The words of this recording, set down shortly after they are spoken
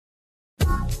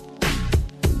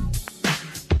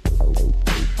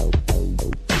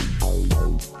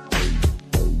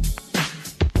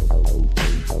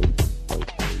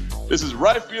This is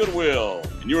Outfield Will,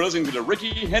 and you're listening to the Ricky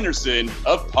Henderson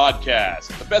of podcasts,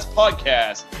 the best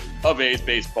podcast of A's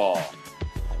baseball.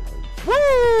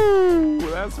 Woo!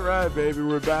 That's right, baby.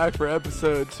 We're back for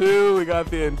episode 2. We got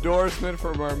the endorsement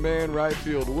from our man,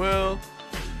 Outfield Will.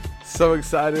 So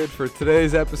excited for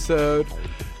today's episode.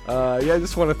 I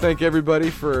just want to thank everybody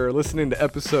for listening to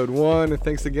episode 1, and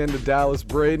thanks again to Dallas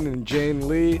Braden and Jane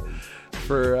Lee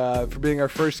for being our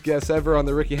first guests ever on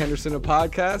the Ricky Henderson of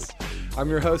podcast. I'm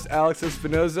your host, Alex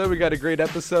Espinoza. We got a great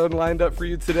episode lined up for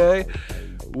you today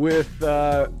with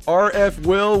RF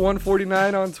Will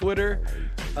 149 on Twitter,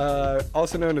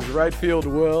 also known as Outfield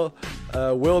Will,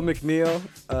 Will MacNeil,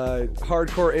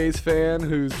 hardcore A's fan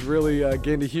who's really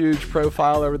gained a huge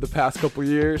profile over the past couple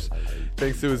years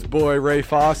thanks to his boy Ray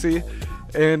Fosse.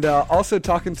 And also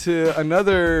talking to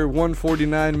another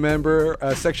 149 member,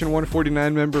 Section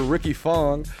 149 member, Ricky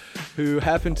Fong, who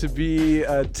happened to be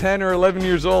 10 or 11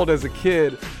 years old as a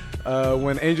kid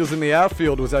when Angels in the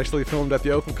Outfield was actually filmed at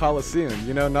the Oakland Coliseum.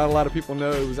 You know, not a lot of people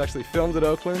know it was actually filmed at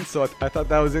Oakland, so I thought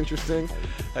that was interesting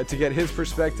to get his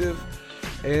perspective.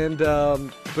 And,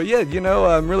 but yeah, you know,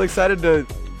 I'm really excited to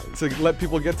let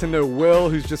people get to know Will,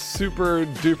 who's just super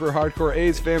duper hardcore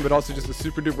A's fan, but also just a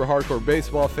super duper hardcore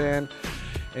baseball fan.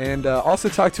 And also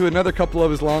talk to another couple of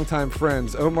his longtime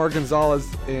friends, Omar, Gonzalez,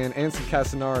 and Anson,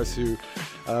 Casanares, who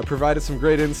provided some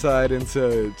great insight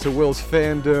into Will's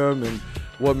fandom and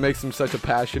what makes him such a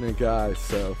passionate guy.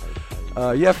 So,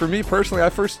 for me personally, I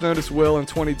first noticed Will in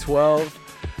 2012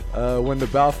 when the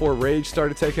Balfour Rage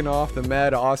started taking off. The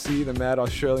mad Aussie, the mad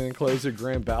Australian closer,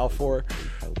 Graham Balfour.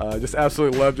 Just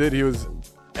absolutely loved it. He was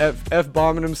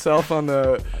F-bombing himself in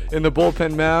the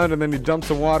bullpen mound, and then he'd dump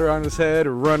some water on his head,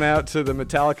 run out to the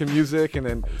Metallica music, and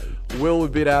then Will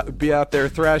would be out there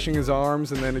thrashing his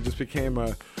arms, and then it just became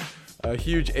a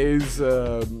huge A's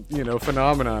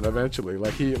phenomenon eventually,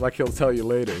 like he'll tell you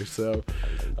later. So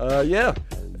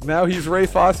now he's Ray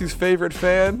Fosse's favorite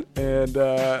fan, and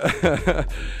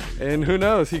and who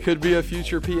knows, he could be a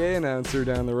future PA announcer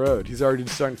down the road. He's already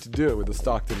starting to do it with the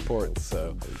Stockton Ports.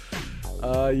 So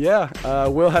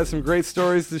Will has some great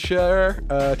stories to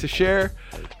share.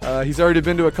 He's already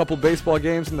been to a couple baseball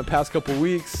games in the past couple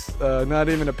weeks. Not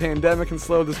even a pandemic can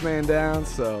slow this man down.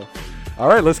 So, all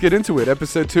right, let's get into it.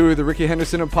 Episode 2 of the Ricky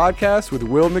Henderson podcast with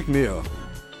Will MacNeil.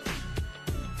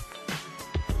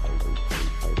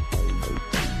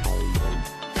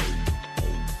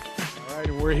 All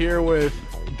right, we're here with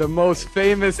the most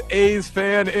famous A's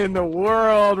fan in the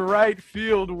world,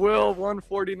 Outfield Will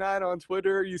 149 on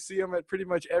Twitter. You see him at pretty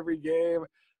much every game.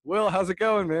 Will, how's it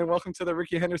going, man? Welcome to the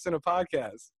Ricky Henderson of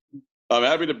podcast. I'm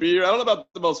happy to be here. I don't know about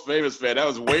the most famous fan. That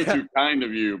was way too kind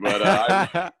of you, but I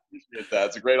appreciate that.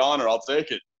 It's a great honor. I'll take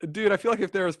it. Dude, I feel like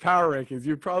if there was power rankings,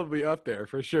 you'd probably be up there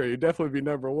for sure. You'd definitely be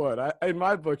number one. In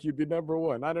my book, you'd be number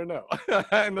one. I don't know.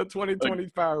 In the 2020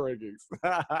 power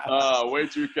rankings. Way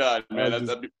too kind, man.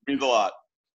 That means a lot.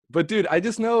 But, dude, I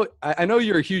just know – I know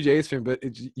you're a huge A's fan, but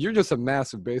you're just a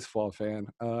massive baseball fan.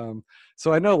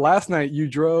 So I know last night you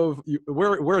drove –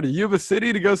 where to Yuba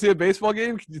City to go see a baseball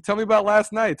game? Can you tell me about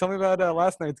last night? Tell me about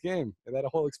last night's game and that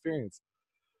whole experience.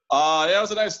 It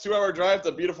was a nice 2-hour drive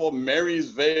to beautiful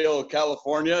Marysville,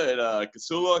 California at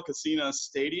Casino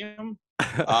Stadium.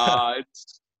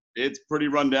 It's pretty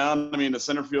run down. I mean, the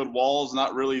center field wall's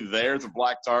not really there. It's a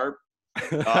black tarp.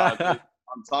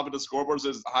 On top of the scoreboard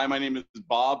says, "Hi, my name is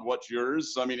Bob. What's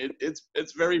yours?" So, I mean,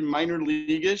 it's very minor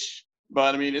league-ish,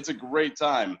 but I mean, it's a great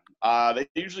time. They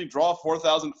usually draw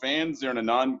 4,000 fans during a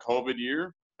non-COVID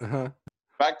year. Uh-huh. In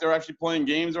fact, they're actually playing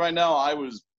games right now.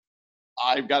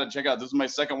 I've got to check out. This is my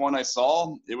second one I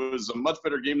saw. It was a much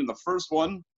better game than the first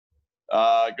one.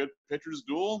 Good pitchers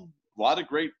duel. A lot of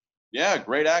great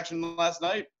action last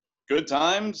night. Good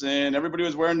times, and everybody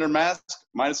was wearing their mask,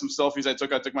 minus some selfies I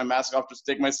took my mask off just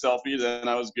to take my selfie, then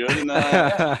I was good. And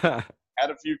had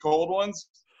a few cold ones.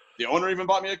 The owner even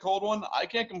bought me a cold one. I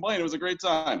can't complain. It was a great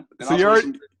time. And so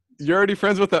you're already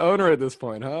friends with the owner at this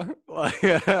point, huh?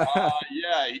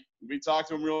 We talked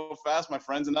to him real fast, my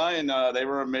friends and I, and they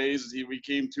were amazed. We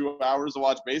came 2 hours to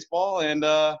watch baseball, and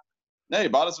he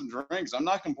bought us some drinks. I'm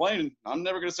not complaining. I'm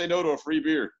never going to say no to a free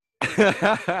beer.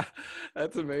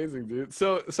 That's amazing, dude.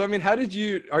 So I mean, how did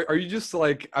you are you just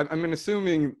like, I mean,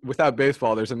 assuming without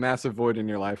baseball there's a massive void in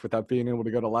your life without being able to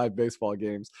go to live baseball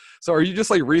games, so are you just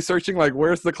like researching like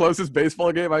where's the closest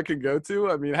baseball game I could go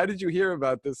to? I mean, how did you hear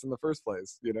about this in the first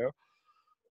place, you know?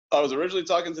 I was originally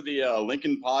talking to the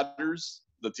Lincoln Potters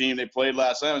the team they played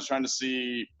last night. I was trying to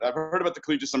see. I've heard about the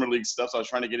collegiate summer league stuff, so I was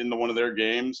trying to get into one of their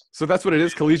games. So that's what it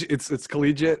is. Collegiate. It's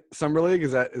collegiate summer league.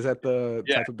 Is that the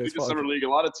type of baseball? Summer league. A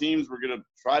lot of teams were going to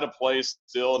try to play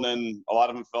still, and then a lot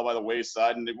of them fell by the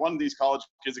wayside. And they wanted these college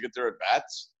kids to get their at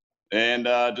bats. And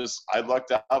I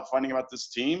lucked out finding about this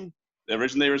team.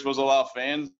 Originally, they were supposed to allow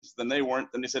fans. Then they weren't.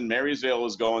 Then they said Marysvale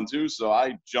was going to. So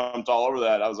I jumped all over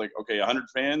that. I was like, okay, 100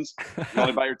 fans. You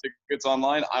only buy your tickets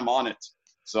online. I'm on it.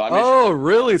 So I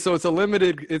really? So it's a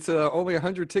limited. It's only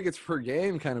 100 tickets per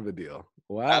game, kind of a deal.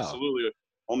 Wow. Absolutely.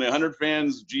 Only 100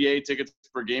 fans, GA tickets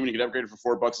per game, and you could upgrade it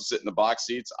for $4 to sit in the box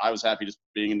seats. I was happy just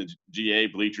being in the GA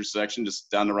bleacher section, just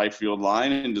down the right field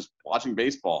line, and just watching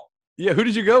baseball. Yeah, who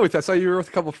did you go with? I saw you were with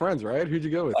a couple of friends, right? Who'd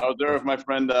you go with? I was there with my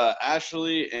friend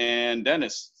Ashley and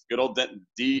Dennis. Good old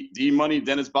D-Money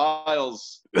Dennis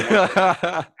Biles.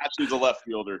 Ashley's a left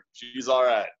fielder. She's all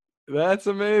right. That's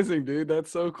amazing, dude.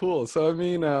 That's so cool. So, I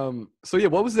mean,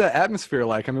 what was the atmosphere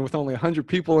like? I mean, with only 100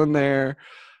 people in there,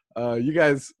 you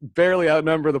guys barely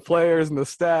outnumber the players and the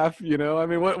staff, you know? I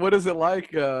mean, what is it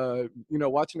like,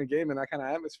 watching a game in that kind of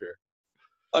atmosphere?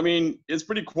 I mean, it's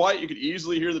pretty quiet. You could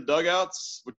easily hear the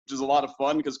dugouts, which is a lot of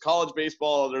fun because college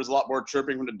baseball, there's a lot more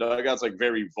chirping from the dugouts, like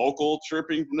very vocal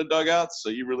chirping from the dugouts. So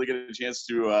you really get a chance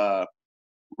to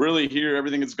really hear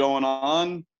everything that's going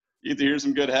on. You get to hear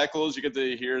some good heckles. You get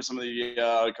to hear some of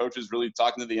the coaches really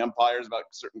talking to the umpires about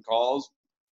certain calls.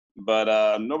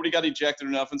 But nobody got ejected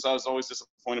or nothing, so I was always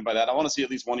disappointed by that. I want to see at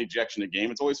least one ejection a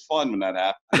game. It's always fun when that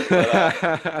happens.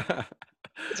 But,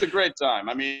 it's a great time.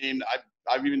 I mean,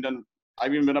 I've even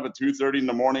been up at 2:30 in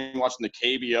the morning watching the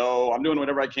KBO. I'm doing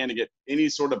whatever I can to get any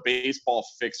sort of baseball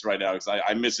fix right now because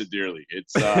I miss it dearly.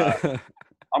 It's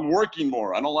I'm working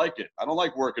more. I don't like it. I don't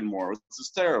like working more. This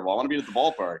is terrible. I want to be at the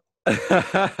ballpark.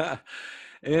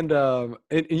 And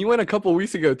you went a couple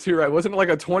weeks ago too, right? Wasn't it like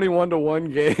a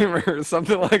 21-1 game or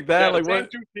something like that? Yeah, like what?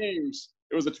 Two teams.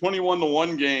 It was a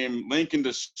 21-1 game. Lincoln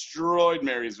destroyed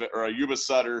Marysville, or Yuba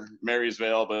Sutter,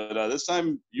 Marysville. But this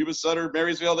time, Yuba Sutter,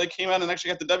 Marysville, they came out and actually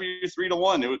got the W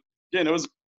 3-1. It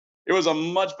was a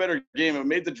much better game. It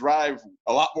made the drive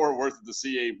a lot more worth it to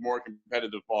see a more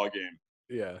competitive ball game.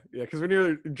 Yeah, because when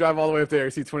you drive all the way up there,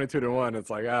 you see 22-1. It's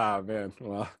like, man,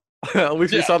 well, at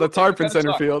least we saw the tarp in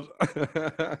center field.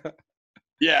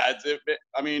 Yeah,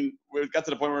 I mean, we got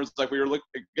to the point where it's like we were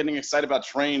getting excited about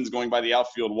trains going by the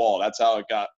outfield wall. That's how it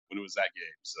got when it was that game.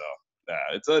 So,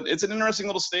 yeah, it's an interesting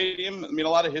little stadium. I mean, a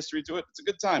lot of history to it. It's a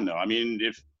good time, though. I mean,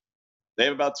 if they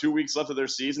have about 2 weeks left of their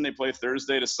season, they play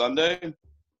Thursday to Sunday.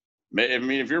 I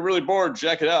mean, if you're really bored,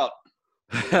 check it out.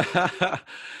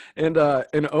 And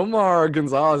Omar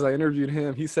Gonzalez, I interviewed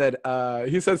him. He said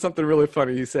something really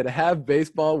funny. He said, "Have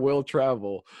baseball will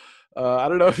travel." I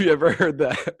don't know if you ever heard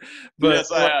that. But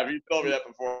yes, I have. You told me that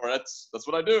before. That's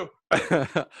what I do.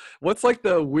 What's like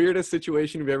the weirdest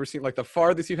situation you've ever seen? Like the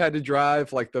farthest you've had to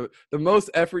drive? Like the most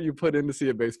effort you put in to see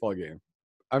a baseball game?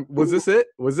 Was this it?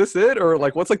 Or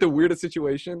like what's like the weirdest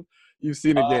situation you've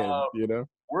seen a game? You know?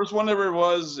 Worst one ever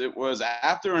was it was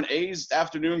after an A's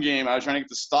afternoon game. I was trying to get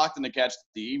to Stockton to catch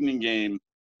the evening game,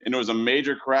 and there was a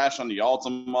major crash on the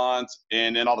Altamont,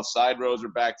 and then all the side roads were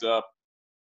backed up.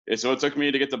 And so it took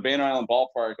me to get to Banner Island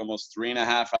Ballpark almost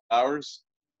 3.5 hours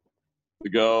to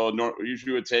go.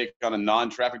 Usually it would take on a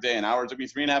non-traffic day an hour. It took me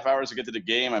 3.5 hours to get to the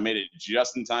game. I made it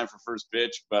just in time for first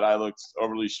pitch, but I looked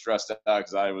overly stressed out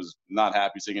because I was not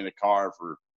happy sitting in the car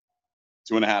for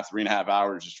 3.5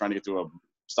 hours just trying to get to a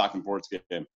Stockton Ports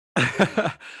game.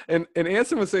 and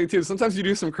Anson was saying too, sometimes you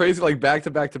do some crazy like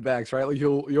back-to-backs, right? Like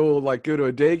you'll like go to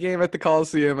a day game at the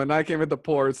Coliseum, a night game at the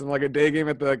Ports, and like a day game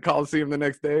at the Coliseum the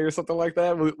next day or something like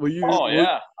that. Will you? Oh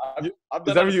yeah, I've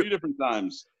done that a few different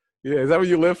times. Yeah, is that what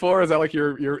you live for? Is that like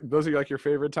your those are like your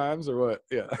favorite times or what?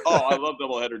 Yeah. Oh, I love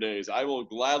doubleheader days. I will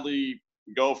gladly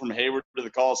go from Hayward to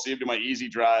the Coliseum to my easy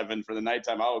drive, and for the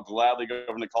nighttime, I will gladly go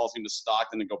from the Coliseum to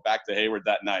Stockton and go back to Hayward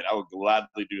that night. I will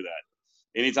gladly do that.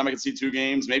 Anytime I can see 2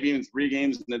 games, maybe even 3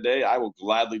 games in a day, I will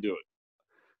gladly do it.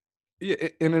 Yeah,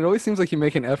 and it always seems like you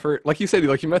make an effort. Like you said,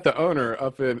 like you met the owner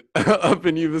up in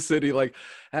Yuba City. Like,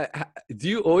 do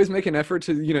you always make an effort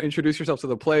to introduce yourself to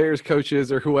the players,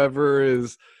 coaches, or whoever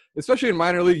is, especially in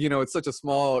minor league? It's such a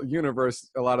small universe.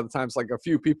 A lot of the times, like a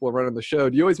few people are running the show.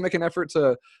 Do you always make an effort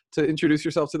to introduce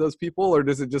yourself to those people, or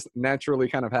does it just naturally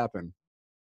kind of happen?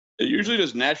 It usually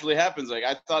just naturally happens. Like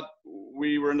I thought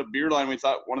we were in the beer line. We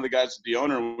thought one of the guys was the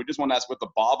owner. And we just want to ask what the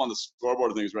Bob on the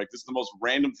scoreboard thing is. Like, this is the most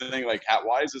random thing. Like,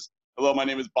 why is this? Hello, my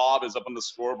name is Bob. Is up on the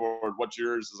scoreboard. What's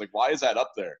yours? It's like, why is that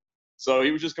up there? So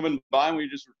he was just coming by, and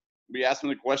we asked him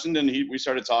the question, and we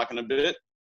started talking a bit.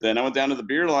 Then I went down to the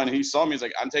beer line, and he saw me. He's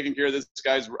like, I'm taking care of this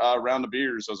guy's round of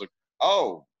beers. So I was like,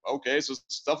 oh, okay, so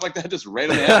stuff like that just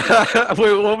randomly happens.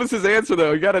 Wait, what was his answer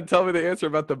though? You got to tell me the answer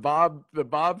about the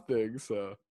Bob thing.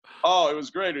 So. Oh, it was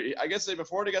great. I guess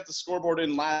before they got the scoreboard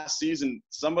in last season,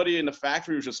 somebody in the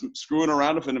factory was just screwing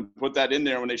around with it and put that in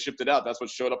there when they shipped it out. That's what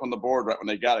showed up on the board right when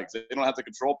they got it, because they don't have the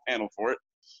control panel for it.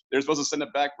 They're supposed to send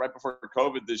it back right before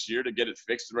COVID this year to get it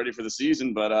fixed and ready for the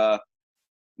season, but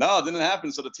no, it didn't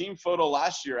happen. So the team photo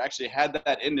last year actually had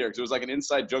that in there because it was like an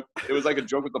inside joke. It was like a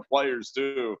joke with the players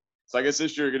too. So I guess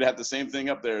this year you're going to have the same thing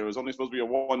up there. It was only supposed to be a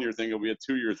 1-year thing. It'll be a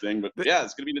 2-year thing. But yeah,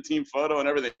 it's going to be in the team photo and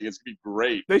everything. It's going to be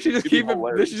great. They should just keep it.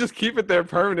 They should just keep it there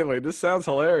permanently. This sounds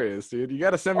hilarious, dude. You got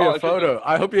to send me a photo.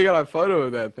 I hope you got a photo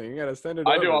of that thing. You got to send it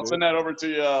over. I do. I'll send that over to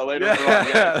you later.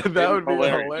 Yeah, that would be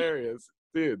hilarious.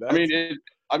 Dude. I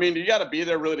mean, you got to be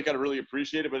there really to kind of really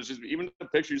appreciate it. But it's just, even the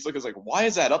picture you just look, it's like, why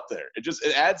is that up there? It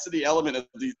adds to the element of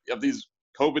these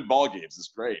COVID ball games. It's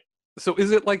great. So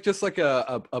is it like just like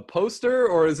a poster,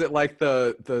 or is it like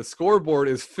the scoreboard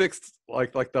is fixed,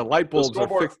 like the light bulbs are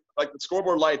fixed? Like the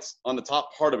scoreboard lights on the top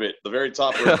part of it, the very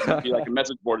top where it would be like a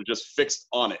message board is just fixed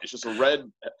on it. It's just a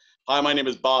red, "Hi, my name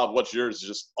is Bob. What's yours?" Is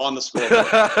just on the scoreboard.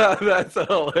 That's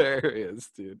hilarious,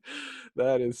 dude.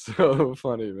 That is so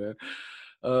funny, man.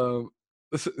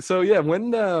 So yeah,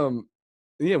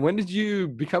 when did you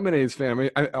become an A's fan? I mean,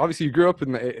 obviously you grew up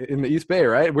in the East Bay,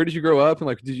 right? Where did you grow up? And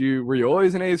like, were you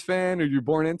always an A's fan, or were you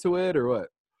born into it, or what?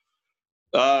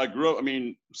 Grew up,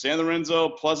 San Lorenzo,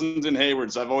 Pleasanton,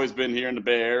 Haywards. I've always been here in the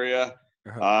Bay Area.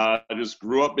 I just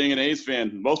grew up being an A's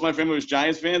fan. Most of my family was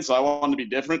Giants fans, so I wanted to be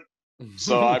different.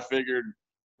 So I figured,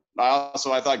 I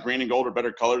thought green and gold are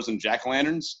better colors than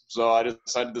jack-o'-lanterns. So I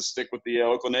decided to stick with the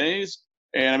Oakland A's.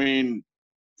 And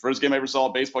first game I ever saw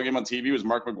a baseball game on TV was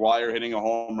Mark McGwire hitting a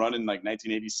home run in like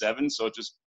 1987. So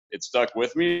it stuck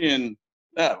with me, and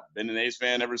yeah, been an A's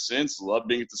fan ever since. Love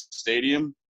being at the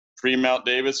stadium. Pre-Mount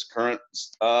Davis, current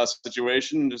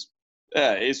situation.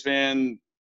 A's fan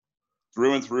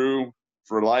through and through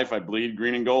for life. I bleed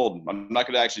green and gold. I'm not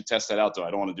going to actually test that out, though.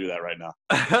 I don't want to do that right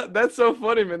now. That's so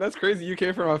funny, man. That's crazy. You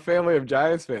came from a family of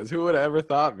Giants fans. Who would have ever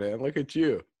thought, man? Look at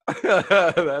you. That's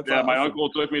awesome. My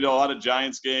uncle took me to a lot of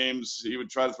Giants games. He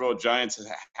would try to throw a Giants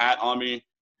hat on me.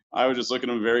 I would just look at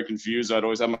him very confused. I'd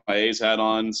always have my A's hat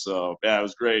on. So, yeah, it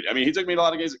was great. He took me to a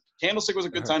lot of games. Candlestick was a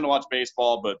good time to watch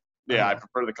baseball, but yeah, I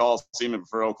prefer the Coliseum and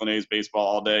prefer Oakland A's baseball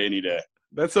all day, any day.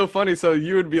 That's so funny. So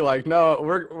you would be like, "No,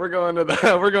 we're going to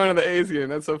the A's game."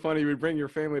 That's so funny. You would bring your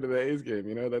family to the A's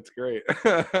game. That's great.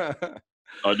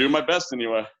 I'll do my best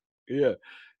anyway. Yeah,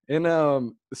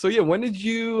 and so yeah, when did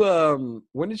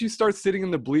you start sitting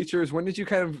in the bleachers? When did you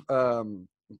kind of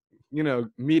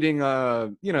meeting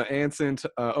Anson,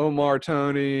 Omar,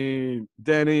 Tony,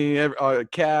 Denny,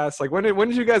 Cass? Like when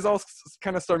did you guys all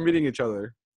kind of start meeting each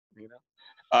other?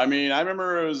 I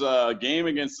remember it was a game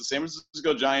against the San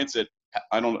Francisco Giants at,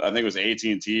 I think it was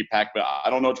AT&T, Pac, but I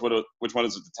don't know which one it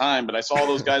was at the time, but I saw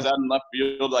those guys out in left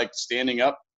field, like standing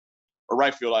up, or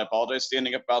right field, I apologize,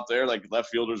 standing up out there, like left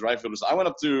fielders, right fielders. I went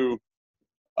up to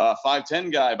a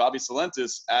 5'10" guy, Bobby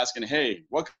Salentis, asking, "Hey,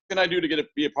 what can I do to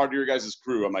be a part of your guys'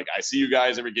 crew?" I'm like, "I see you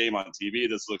guys every game on TV.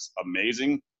 This looks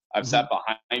amazing. I've sat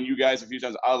behind you guys a few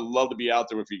times. I'd love to be out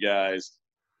there with you guys."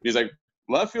 He's like,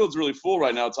 "Left field's really full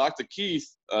right now. Talk to Keith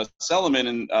Selleman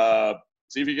and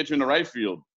see if he can get you in the right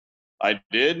field." I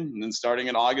did, and then starting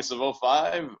in August of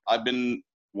 2005, I've been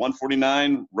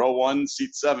 149, row 1,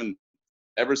 seat 7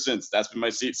 ever since. That's been my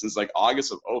seat since like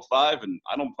August of 2005, and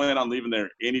I don't plan on leaving there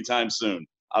anytime soon.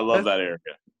 I love that area.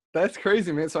 That's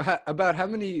crazy, man. So about how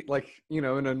many, like, in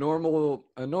a normal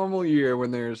year when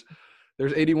there's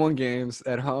 81 games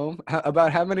at home,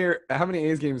 about how many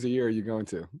A's games a year are you going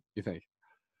to, you think?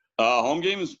 Home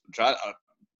games, try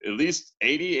at least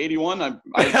 80, 81. I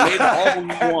made all of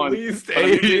them one. At least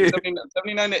 80.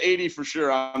 79 to 80 for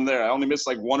sure. I'm there. I only missed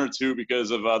like 1 or 2 because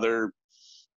of other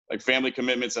like family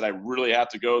commitments that I really have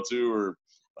to go to, or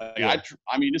like,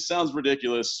 this sounds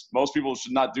ridiculous. Most people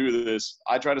should not do this.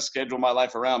 I try to schedule my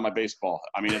life around my baseball.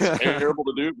 It's terrible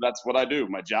to do, but that's what I do.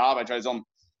 My job, I try to tell them,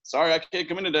 "Sorry, I can't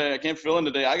come in today. I can't fill in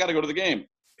today. I got to go to the game."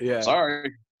 Yeah.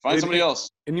 Sorry. Find somebody else.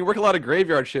 And you work a lot of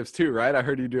graveyard shifts too, right? I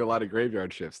heard you do a lot of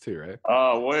graveyard shifts too,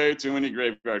 right? Way too many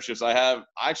graveyard shifts. I got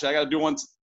to do one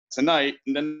tonight,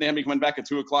 and then they have me coming back at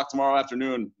 2:00 tomorrow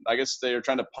afternoon. I guess they are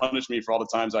trying to punish me for all the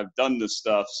times I've done this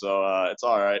stuff, so it's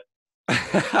all right.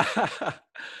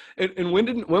 And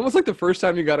when was like the first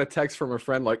time you got a text from a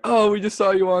friend like, "Oh, we just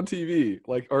saw you on TV,"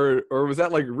 like, or was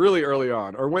that like really early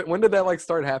on, or when did that like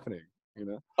start happening?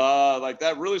 Like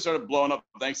that really started blowing up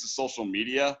thanks to social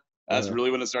media. That's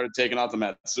really when it started taking off, the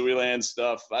Matsui Land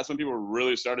stuff. That's when people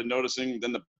really started noticing.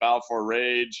 Then the Balfour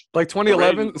Rage. Like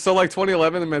 2011. So like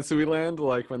 2011, the Matsui Land,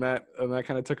 like when that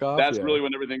kind of took off. That's really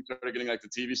when everything started getting like the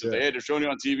TV stuff. Hey, they're showing you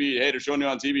on TV. Hey, they're showing you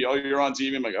on TV. Oh, you're on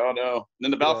TV. I'm like, oh no. And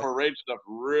then the Balfour Rage stuff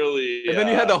really. And then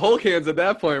you had the Hulk hands at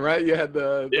that point, right? You had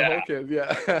the Hulk hands.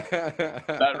 Yeah.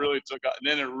 That really took off.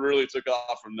 And then it really took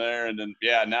off from there. And then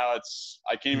now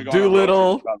I can't even go Doolittle. on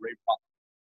a road trip about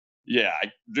Yeah,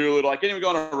 Doolittle. I can't even go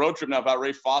on a road trip now without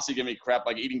Ray Fosse giving me crap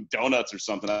like eating donuts or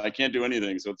something. I can't do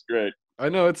anything, so it's great. I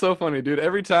know, it's so funny, dude.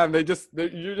 Every time you're just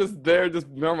there, just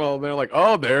normal, and they're like,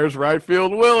 "Oh, there's right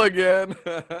field Will again."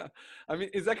 I mean,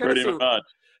 is that kind of much?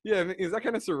 Yeah, I mean, is that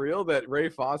kind of surreal that Ray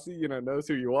Fosse, knows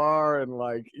who you are, and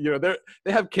like,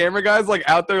 they have camera guys like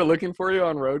out there looking for you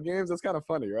on road games? That's kind of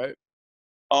funny, right?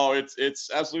 Oh, it's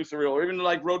absolutely surreal. Or even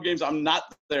like road games, I'm not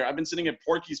there. I've been sitting at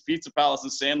Porky's Pizza Palace in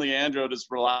San Leandro, just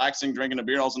relaxing, drinking a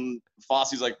beer. And all of a sudden,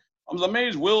 Fosse's like, "I'm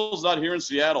amazed Will's not here in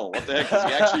Seattle. What the heck? Does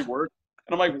he actually work?"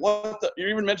 And I'm like, "What? You're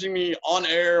even mentioning me on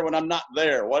air when I'm not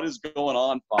there. What is going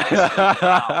on, Fosse?"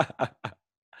 Wow.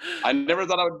 I never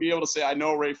thought I would be able to say I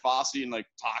know Ray Fosse and like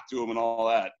talk to him and all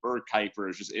that. Or Kuiper.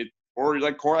 It's just or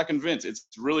like Korak and Vince. It's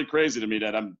really crazy to me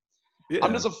that I'm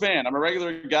just a fan. I'm a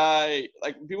regular guy.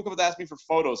 Like, people come up to ask me for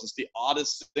photos. It's the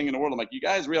oddest thing in the world. I'm like, you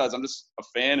guys realize I'm just a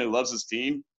fan who loves his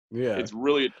team? Yeah. It's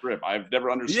really a trip. I've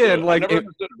never understood. Yeah, and like, I've never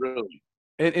understood it, really.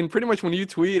 And pretty much when you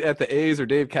tweet at the A's or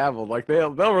Dave Cavill, like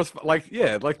they'll like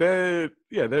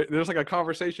there's like a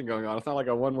conversation going on. It's not like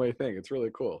a one-way thing. It's really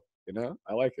cool.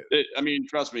 I like it. I mean,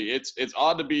 trust me, it's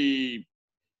odd to be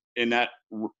in that.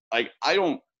 Like,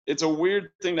 it's a weird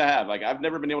thing to have. Like, I've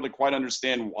never been able to quite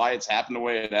understand why it's happened the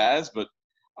way it has, but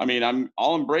I mean,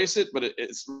 I'll embrace it, but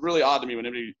it's really odd to me when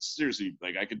anybody, seriously,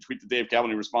 like, I could tweet to Dave Cavill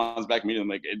and he responds back immediately.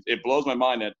 Like, it blows my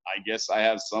mind that I guess I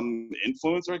have some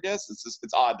influence, or I guess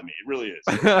it's odd to me. It really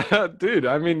is. Dude,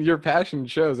 I mean, your passion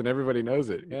shows and everybody knows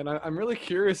it. And I'm really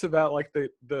curious about like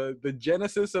the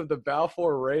genesis of the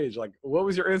Balfour Rage. Like, what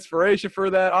was your inspiration for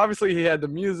that? Obviously he had the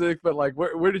music, but like,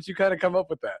 where did you kind of come up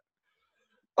with that?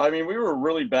 I mean, we were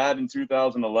really bad in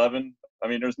 2011. I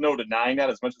mean, there's no denying that,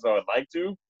 as much as I would like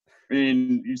to. I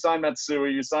mean, you signed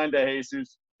Matsui, you signed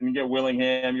DeJesus, and you get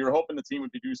Willingham. You were hoping the team would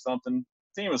do something.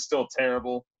 The team was still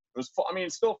terrible. It was,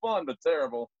 it's still fun, but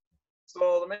terrible.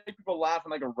 So to make people laugh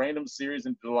in like a random series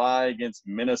in July against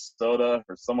Minnesota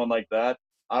or someone like that,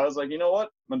 I was like, you know what?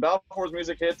 When Balfour's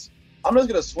music hits, I'm just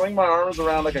going to swing my arms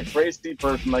around like a crazy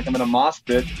person, like I'm in a mosh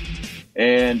pit,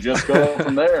 and just go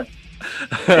from there.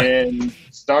 And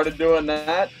started doing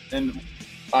that, and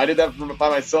I did that by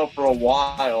myself for a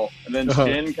while, and then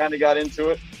Shin kind of got into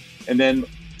it, and then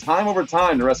time over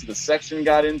time, the rest of the section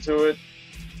got into it.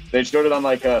 They showed it on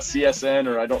like CSN,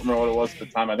 or I don't remember what it was at the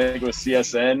time. I think it was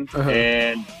CSN,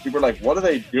 and people were like, "What are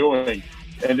they doing?"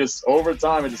 And just over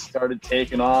time, it just started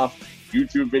taking off.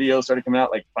 YouTube videos started coming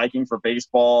out, like Viking for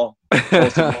baseball.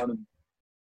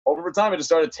 Over time, it just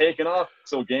started taking off.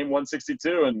 So game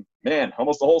 162, and man,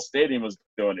 almost the whole stadium was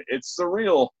doing it. It's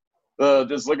surreal.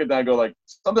 Just look at that and go, like,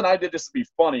 something I did just to be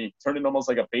funny turned into almost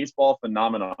like a baseball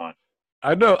phenomenon.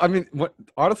 I know. I mean,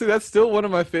 honestly, that's still one of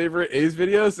my favorite A's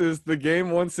videos is the game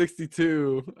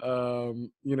 162.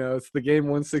 It's the game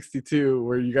 162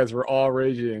 where you guys were all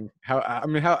raging.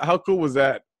 How cool was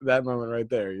that moment right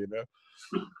there,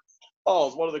 Oh,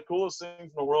 it's one of the coolest things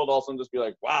in the world also, and just be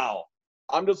like, wow.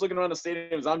 I'm just looking around the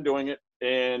stadium as I'm doing it,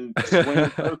 and there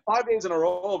was 5 days in a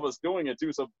row of us doing it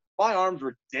too. So my arms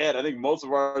were dead. I think most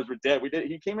of ours were dead.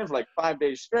 He came in for like 5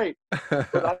 days straight.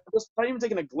 But I was not even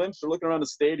taking a glimpse or looking around the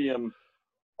stadium.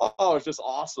 Oh, it's just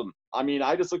awesome. I mean,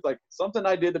 I just looked like something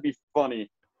I did to be funny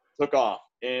took off,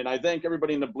 and I thank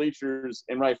everybody in the bleachers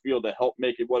in right field to help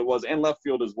make it what it was, and left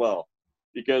field as well.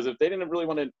 Because if they didn't really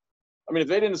want to. I mean, if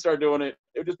they didn't start doing it,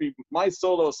 it would just be my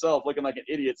solo self looking like an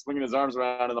idiot, swinging his arms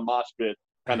around in the mosh pit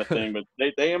kind of thing. But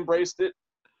they embraced it.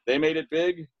 They made it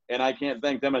big, and I can't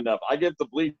thank them enough. I give the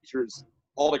bleachers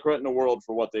all the credit in the world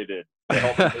for what they did. They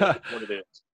helped make it what it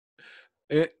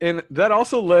is. And that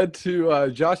also led to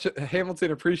Josh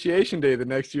Hamilton Appreciation Day the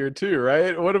next year too,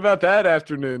 right? What about that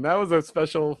afternoon? That was a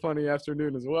special, funny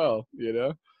afternoon as well,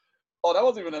 Oh, that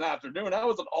wasn't even an afternoon. That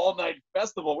was an all-night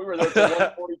festival. We were there till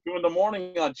 1:42 in the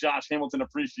morning on Josh Hamilton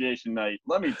Appreciation Night.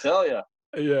 Let me tell you.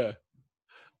 Yeah.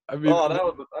 I mean,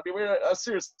 we were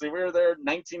seriously, we were there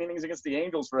 19 innings against the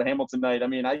Angels for a Hamilton night. I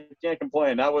mean, I can't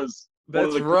complain. That's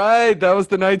right. That was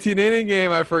the 19-inning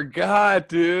game. I forgot,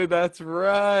 dude. That's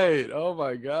right. Oh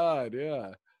my God.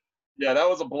 Yeah. Yeah, that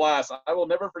was a blast. I will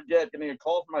never forget getting a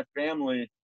call from my family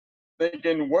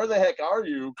thinking, where the heck are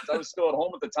you? Because I was still at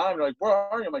home at the time. They're like, where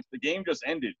are you? I'm like, the game just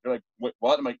ended. They're like,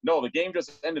 what? I'm like, no, the game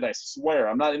just ended. I swear.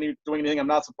 I'm not doing anything I'm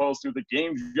not supposed to. The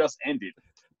game just ended.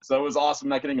 So it was awesome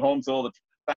not getting home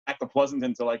back to Pleasanton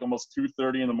until like almost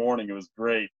 2:30 in the morning. It was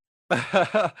great.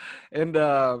 And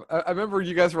I remember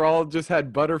you guys were all just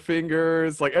had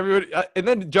Butterfingers, like everybody, and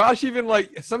then Josh even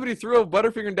like somebody threw a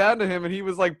Butterfinger down to him, and he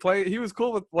was like playing. He was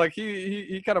cool with like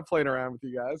he kind of playing around with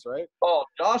you guys, right? Oh,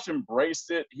 Josh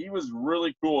embraced it. He was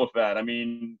really cool with that. I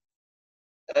mean,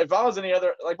 if I was any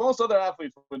other, like most other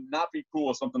athletes would not be cool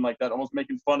with something like that, almost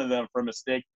making fun of them for a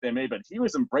mistake they made, but he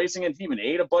was embracing it. He even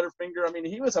ate a Butterfinger. I mean,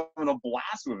 he was having a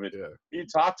blast with it. Yeah. He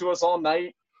talked to us all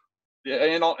night.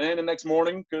 And the next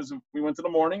morning, because we went to the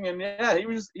morning, and yeah, he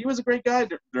was a great guy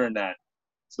during that.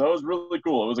 So it was really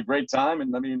cool. It was a great time,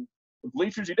 and I mean, the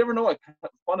bleachers, you never know what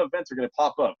fun events are going to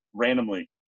pop up randomly.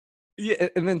 Yeah,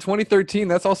 and then 2013,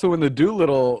 that's also when the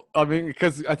Doolittle. I mean,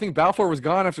 because I think Balfour was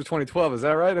gone after 2012. Is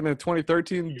that right? And then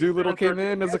 2013, Doolittle came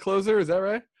in as a closer. Is that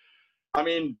right? I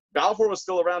mean, Balfour was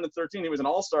still around in 13. He was an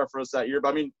all-star for us that year. But,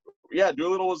 I mean, yeah,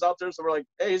 Doolittle was out there. So we're like,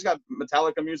 hey, he's got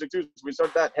Metallica music too. So we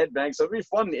started that headbang. So it'd be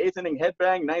fun. The 8th inning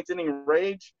headbang, 9th inning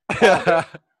rage. You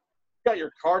got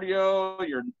your cardio,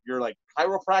 your like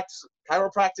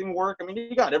chiropractic work. I mean,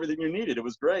 you got everything you needed. It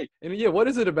was great. And yeah, what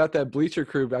is it about that Bleacher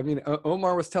crew? I mean,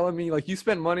 Omar was telling me like you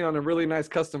spent money on a really nice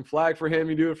custom flag for him.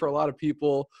 You do it for a lot of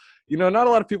people. You know, not a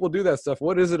lot of people do that stuff.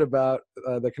 What is it about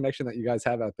the connection that you guys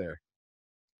have out there?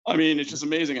 I mean, it's just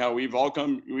amazing how we all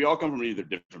come from either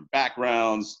different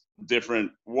backgrounds,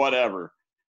 different whatever,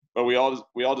 but we all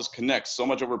just connect so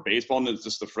much over baseball, and it's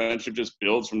just the friendship just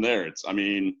builds from there. I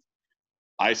mean,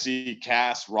 I see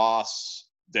Cass, Ross,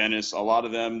 Dennis, a lot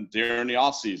of them during the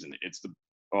off season. It's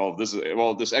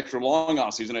this extra long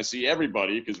off season. I see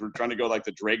everybody because we're trying to go like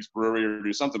the Drake's Brewery or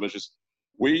do something, but it's just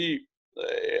we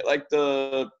like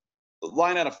the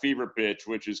line out of Fever Pitch,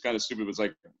 which is kind of stupid. It's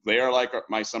like they are like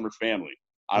my summer family.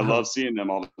 I love seeing them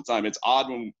all the time. It's odd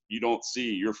when you don't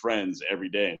see your friends every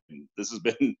day. And it's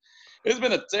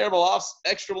been a terrible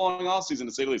extra long off season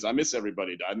to say the least. I miss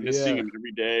everybody. I miss seeing them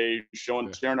every day,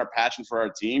 sharing our passion for our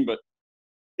team. But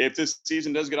if this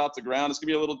season does get off the ground, it's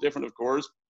gonna be a little different, of course.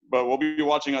 But we'll be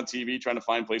watching on TV, trying to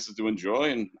find places to enjoy,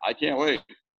 and I can't wait.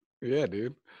 Yeah,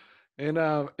 dude. And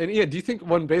yeah, do you think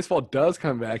when baseball does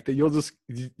come back that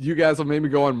you guys will maybe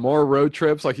go on more road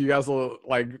trips? Like you guys will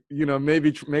like, you know,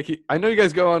 maybe make it. I know you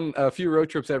guys go on a few road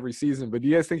trips every season, but do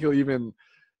you guys think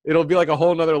it'll be like a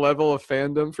whole nother level of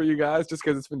fandom for you guys just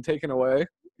because it's been taken away,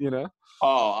 you know?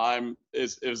 Oh,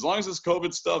 as long as this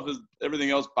COVID stuff is everything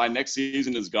else by next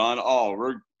season is gone.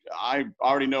 Oh, I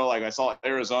already know. Like I saw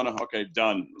Arizona. Okay,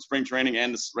 done. Spring training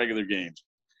and the regular games.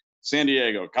 San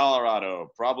Diego, Colorado,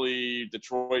 probably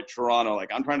Detroit, Toronto.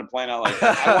 Like I'm trying to plan out. Like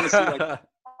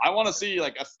I want to see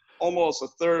almost a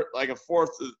third, like a fourth,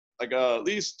 like at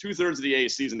least 2/3 of the A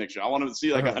season next year. I want to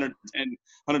see like 110,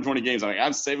 120 games.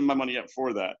 I'm saving my money up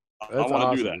for that. I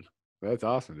want to do that. That's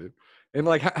awesome, dude. And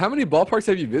like, how many ballparks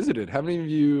have you visited? How many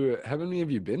have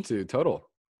you been to total?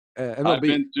 MLB. I've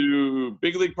been to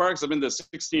big league parks. I've been to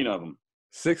 16 of them.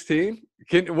 16?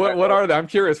 What are they? I'm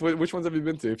curious. Which ones have you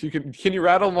been to? If you can you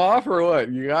rattle them off or what?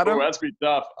 You got them? Oh, that's gonna be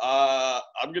tough.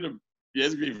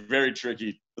 It's gonna be very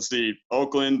tricky. Let's see.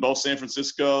 Oakland, both San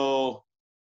Francisco,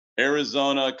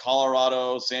 Arizona,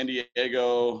 Colorado, San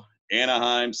Diego,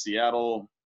 Anaheim, Seattle,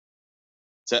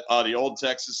 the old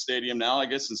Texas Stadium now, I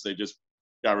guess, since they just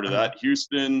got rid of that.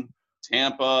 Houston,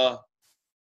 Tampa.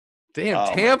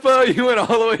 Damn, Tampa! You went all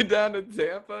the way down to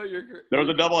Tampa? There was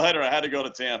a doubleheader. I had to go to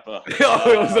Tampa.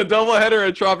 It was a doubleheader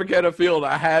at Tropicana Field.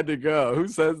 I had to go. Who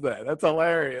says that? That's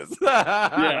hilarious.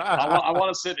 Yeah, I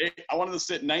wanted to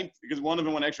sit 9 because one of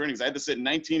them went extra innings. I had to sit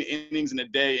 19 innings in a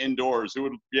day indoors.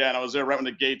 And I was there right when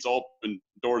the gates open,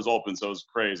 doors open. So it was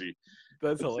crazy.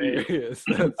 That's hilarious.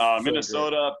 That's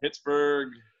Minnesota,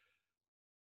 Pittsburgh.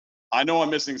 I know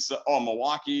I'm missing.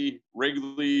 Milwaukee,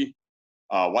 Wrigley.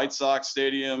 White Sox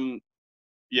Stadium.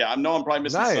 Yeah, I know I'm probably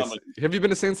missing some. Have you been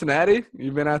to Cincinnati?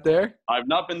 You've been out there? I've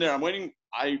not been there. I'm waiting.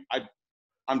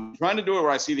 I'm trying to do it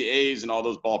where I see the A's in all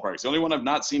those ballparks. The only one I've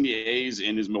not seen the A's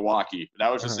in is Milwaukee. That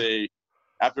was just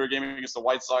after a game against the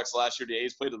White Sox last year, the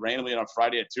A's played randomly on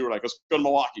Friday at 2. We're like, let's go to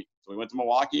Milwaukee. So we went to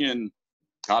Milwaukee and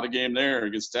caught a game there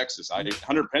against Texas.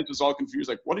 Hunter Pence was all confused,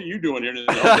 like, what are you doing here?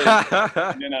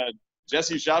 And then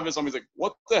Jesse Chavez, somebody's like,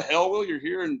 what the hell, Will? You're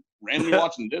here and randomly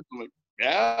watching this? I'm like,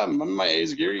 yeah, I'm in my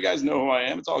A's gear. You guys know who I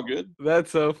am. It's all good.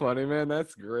 That's so funny, man.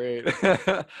 That's great.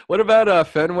 What about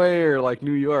Fenway or like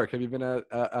New York? Have you been out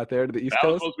there to the East That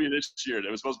was Coast? supposed to be this year. It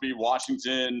was supposed to be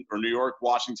Washington or New York,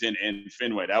 Washington, and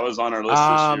Fenway. That was on our list this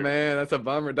Ah, year. man, that's a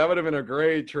bummer. That would have been a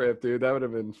great trip, dude. That would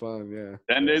have been fun. Yeah.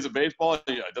 10 days of baseball,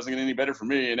 yeah, it doesn't get any better for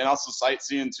me. And then also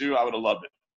sightseeing too. I would have loved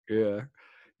it. Yeah.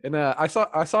 And I saw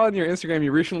on your Instagram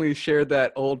you recently shared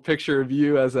that old picture of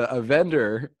you as a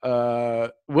vendor.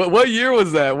 What year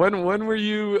was that? When were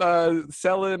you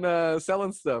selling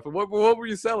stuff? What were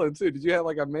you selling too? Did you have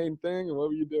like a main thing, or what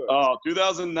were you doing? Oh,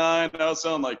 2009. I was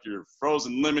selling like your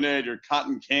frozen lemonade, your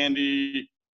cotton candy,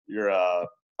 your I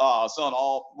was selling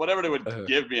all whatever they would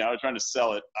give me. I was trying to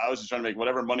sell it. I was just trying to make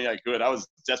whatever money I could. I was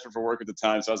desperate for work at the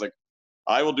time, so I was like,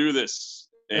 I will do this.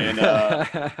 And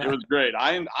it was great.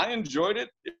 I enjoyed it.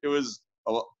 It was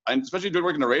I especially enjoyed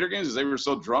working the Raider games because they were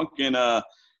so drunk, and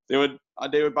they would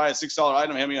buy a $6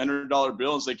 item, hand me a $100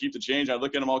 bill, and say keep the change. I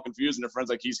look at them all confused, and their friends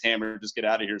like, he's hammered, just get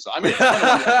out of here. So I made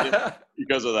fun of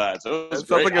because of that. So it was that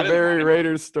sounds great. like a very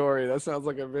Raiders story. That sounds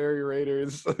like a very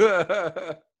Raiders.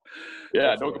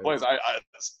 Yeah, no complaints.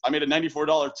 I made a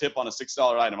 $94 tip on a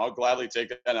 $6 item. I'll gladly take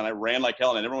that, and I ran like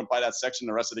hell, and everyone would buy that section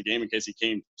the rest of the game in case he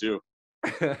came too.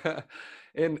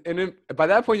 And by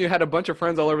that point, you had a bunch of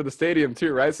friends all over the stadium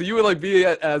too, right? So you would like be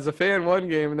as a fan one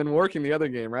game and then working the other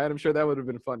game, right? I'm sure that would have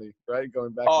been funny, right?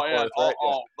 Going back. Oh, and yeah. forth,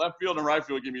 right? Left field and right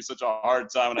field give me such a hard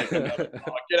time. And I couldn't,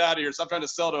 get out of here. Stop trying to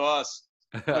sell to us.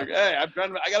 Like, hey, I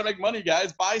got to make money,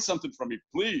 guys. Buy something from me,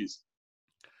 please.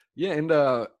 Yeah, and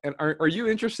are you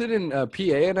interested in PA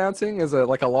announcing as a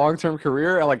long-term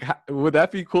career? Like, would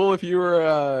that be cool if you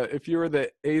were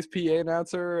the A's PA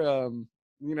announcer?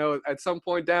 At some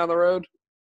point down the road.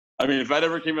 I mean, if that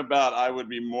ever came about, I would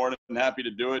be more than happy to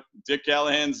do it. Dick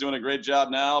Callahan's doing a great job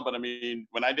now, but I mean,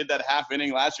 when I did that half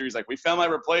inning last year, he's like, "We found my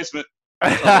replacement."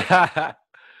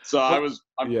 So that was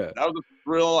a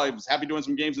thrill. I was happy doing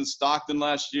some games in Stockton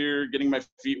last year, getting my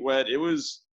feet wet.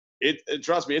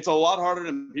 Trust me, it's a lot harder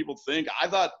than people think. I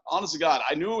thought, honest to God,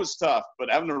 I knew it was tough, but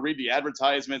having to read the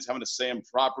advertisements, having to say them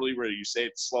properly where you say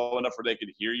it slow enough where they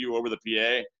could hear you over the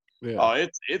PA. Yeah.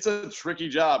 It's a tricky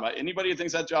job. Anybody who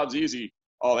thinks that job's easy,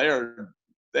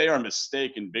 they are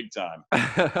mistaken big time.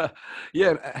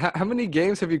 Yeah. How many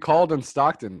games have you called in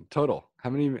Stockton total? How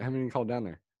many you called down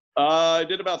there? I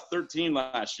did about 13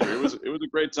 last year. It was a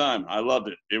great time. I loved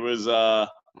it. It was a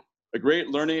great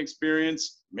learning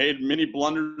experience. Made many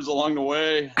blunders along the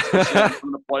way. Some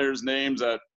of the players' names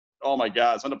oh my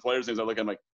God, some of the players' names I look at, I'm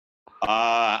like,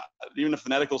 even the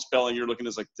phonetical spelling, you're looking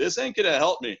at, like, this ain't gonna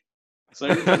help me. So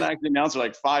you're trying to actually announce it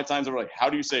like 5 times over, like, how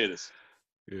do you say this?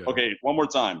 Yeah. Okay, one more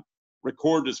time.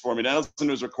 Record this for me. Then Anson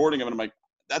was recording of it. I'm like,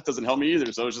 that doesn't help me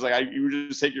either. So it's just like, you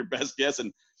just take your best guess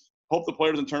and hope the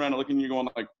player doesn't turn around and look at you going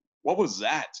like, what was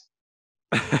that?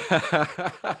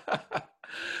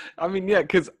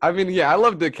 I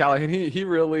love Dick Callahan. He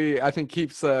really, I think,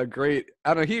 keeps great.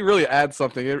 I don't know. He really adds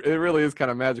something. It really is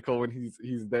kind of magical when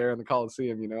he's there in the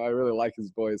Coliseum. I really like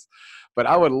his voice, but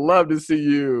I would love to see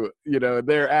you,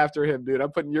 there after him, dude.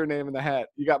 I'm putting your name in the hat.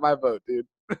 You got my vote, dude.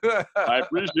 I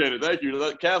appreciate it. Thank you.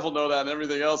 Cav will know that and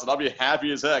everything else, and I'll be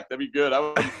happy as heck. That'd be good.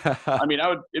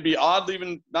 It'd be odd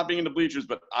even not being in the bleachers,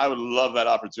 but I would love that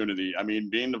opportunity. I mean,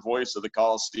 being the voice of the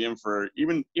Coliseum for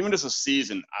even just a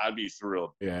season, I'd be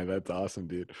thrilled. Yeah, that's awesome,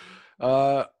 dude.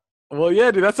 Well,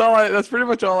 yeah, dude, that's pretty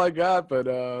much all I got. But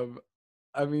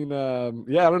I don't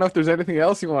know if there's anything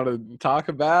else you want to talk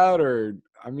about, or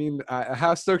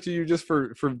how stoked are you just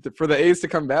for the A's to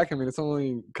come back? I mean, it's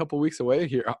only a couple weeks away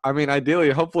here. I mean,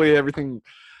 ideally, hopefully everything,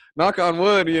 knock on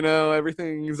wood,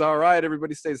 everything's all right.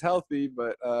 Everybody stays healthy.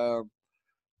 But, are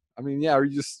you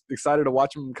just excited to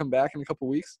watch them come back in a couple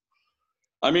weeks?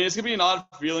 I mean, it's going to be an odd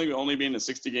feeling only being a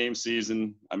 60-game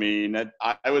season. I mean,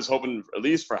 I was hoping at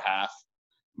least for half.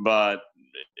 But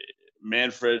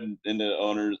Manfred and the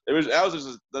owners,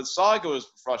 the saga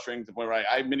was frustrating to the point where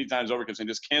I many times over kept saying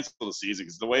just cancel the season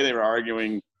because the way they were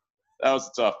arguing, that was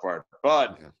the tough part.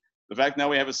 But the fact now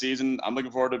we have a season, I'm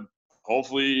looking forward to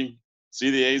hopefully see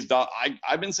the A's.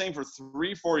 I've been saying for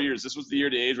 3-4 years this was the year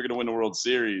the A's were going to win the World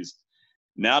Series.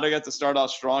 Now they got to start out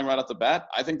strong right off the bat.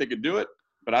 I think they could do it,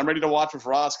 but I'm ready to watch with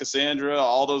Ross, Cassandra,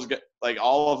 all those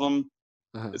all of them.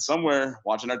 It's somewhere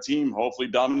watching our team hopefully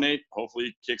dominate,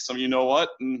 hopefully kick some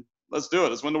and let's do it.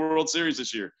 Let's win the World Series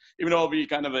this year. Even though it'll be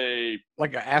kind of an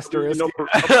asterisk.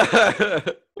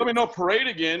 No parade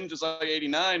again, just like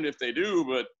 89 if they do,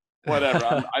 but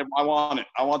whatever. I want it.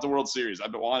 I want the World Series. I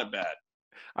want it bad.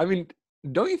 I mean,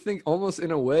 don't you think almost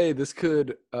in a way this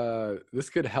could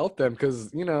help them?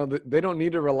 Because, they don't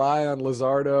need to rely on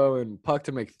Luzardo and Puck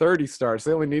to make 30 starts.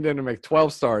 They only need them to make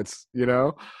 12 starts,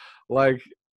 Like,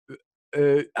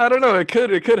 I don't know. It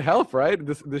could help, right?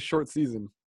 This short season.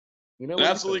 You know, It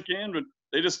absolutely can, but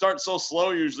they just start so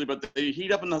slow usually. But they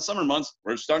heat up in the summer months.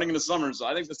 We're starting in the summer, so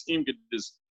I think this team could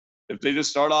just, if they just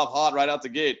start off hot right out the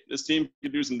gate, this team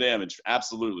could do some damage.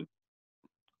 Absolutely.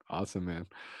 Awesome, man.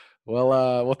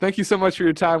 Well, thank you so much for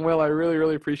your time, Will. I really,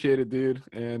 really appreciate it, dude.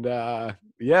 And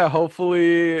yeah,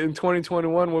 hopefully in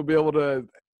 2021 we'll be able to,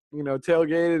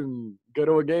 tailgate and go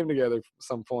to a game together at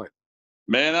some point.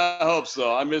 Man, I hope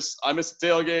so. I miss the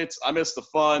tailgates. I miss the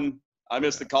fun. I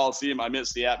miss the Coliseum. I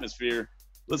miss the atmosphere.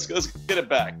 Let's get it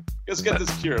back. Let's get this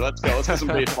cure. Let's go. Let's get some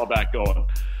baseball back going.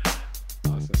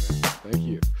 Awesome, man. Thank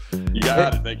you. You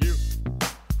got it. Thank you.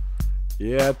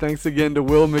 Yeah, thanks again to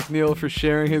Will MacNeil for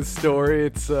sharing his story.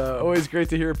 It's always great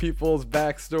to hear people's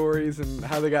backstories and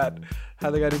how they got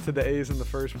into the A's in the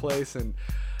first place. And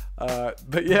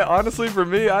but yeah, honestly, for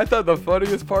me, I thought the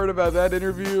funniest part about that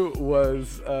interview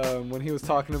was when he was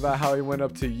talking about how he went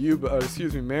up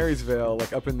to Marysville,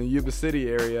 like up in the Yuba City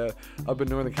area, up in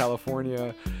Northern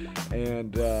California,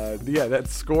 and yeah, that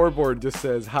scoreboard just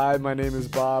says, "Hi, my name is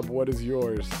Bob. What is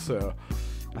yours?" So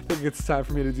I think it's time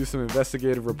for me to do some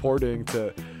investigative reporting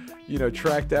to,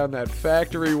 track down that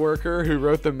factory worker who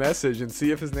wrote the message and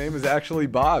see if his name is actually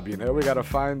Bob. We gotta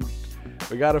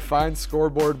find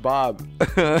scoreboard Bob.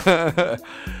 That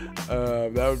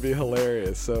would be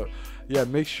hilarious. So yeah,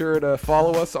 make sure to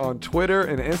follow us on Twitter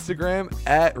and Instagram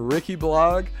at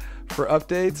RickyBlog for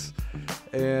updates.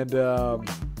 And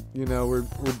we're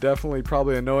definitely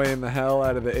probably annoying the hell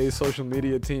out of the A's social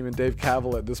media team and Dave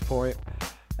Kaval at this point,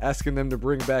 asking them to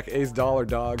bring back A's Dollar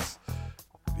Dogs.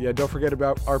 Yeah, don't forget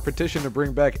about our petition to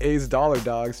bring back A's Dollar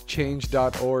Dogs,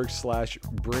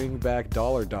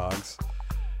 change.org/bringbackdollardogs.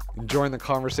 And join the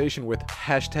conversation with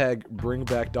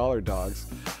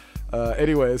 #BringBackDollarDogs.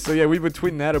 Anyways, so yeah, we've been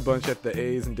tweeting that a bunch at the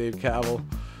A's and Dave Kaval.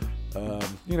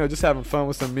 Just having fun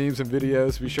with some memes and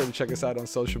videos. Be sure to check us out on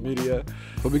social media.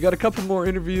 But we got a couple more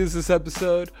interviews this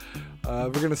episode. We're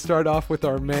going to start off with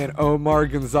our man Omar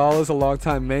Gonzalez, a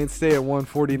longtime mainstay at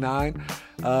 149.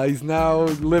 He's now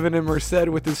living in Merced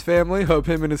with his family. Hope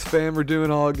him and his fam are doing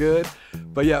all good.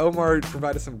 But yeah, Omar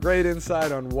provided some great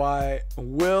insight on why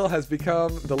Will has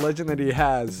become the legend that he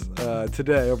has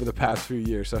today over the past few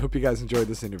years. So I hope you guys enjoyed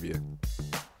this interview.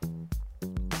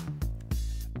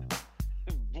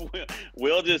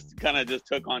 Will just kind of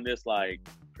took on this like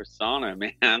persona,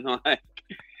 man. Like,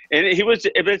 and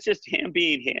it's just him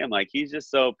being him. Like, he's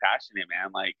just so passionate,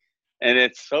 man. Like, and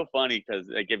it's so funny because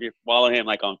like if you follow him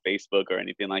like on Facebook or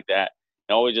anything like that,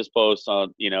 he always just posts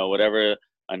on whatever,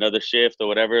 another shift or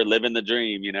whatever, living the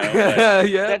dream, But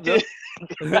yeah, dude,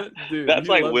 that's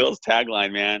like Will's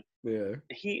tagline, man. Yeah,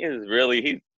 he is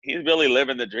really he's really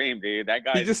living the dream, dude. That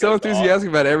guy. He's just so enthusiastic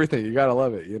about everything. You gotta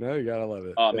love it. You gotta love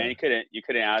it. Oh man, you couldn't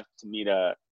ask to meet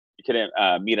a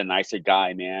meet a nicer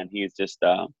guy, man. He's just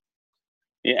and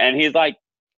he's like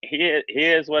who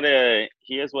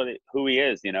he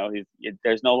is.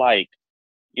 There's no like,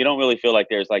 you don't really feel like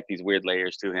there's like these weird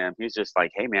layers to him. He's just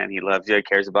like, hey man, he loves you,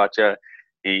 cares about you.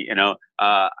 He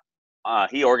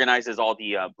he organizes all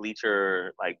the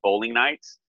Bleacher like bowling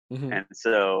nights. Mm-hmm. And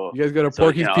so you guys go to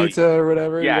Porky's Pizza or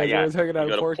whatever. Yeah, you guys hanging out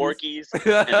you go to Porky's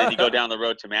and then you go down the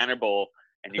road to Manor Bowl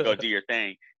and you go do your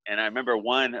thing. And I remember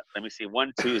one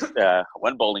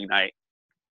bowling night.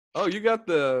 Oh, you got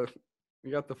the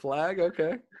flag?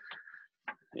 Okay.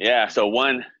 Yeah, so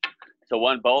one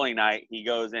bowling night, he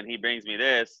goes and he brings me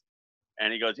this,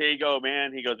 and he goes, "Here you go,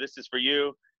 man." He goes, "This is for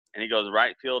you," and he goes,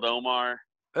 "Right field, Omar."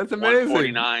 That's amazing.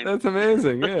 149. That's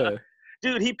amazing. Yeah.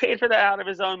 Dude, he paid for that out of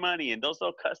his own money, and those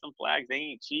little custom flags, they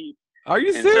ain't cheap. Are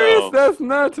you serious? That's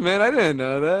nuts, man. I didn't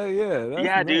know that. Yeah.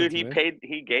 Yeah, dude, he paid.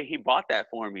 He bought that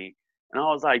for me, and I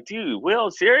was like, "Dude,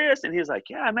 Will, serious?" And he's like,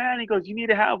 "Yeah, man." He goes, "You need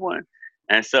to have one,"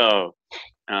 and so.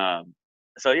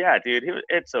 So yeah, dude,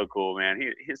 it's so cool, man.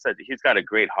 He's got a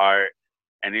great heart,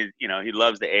 and he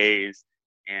loves the A's,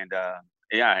 and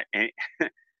yeah, and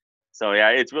so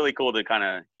yeah, it's really cool to kind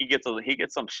of he gets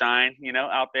some shine,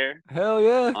 out there. Hell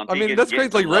yeah! I mean, that's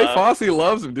great. Like Ray Fosse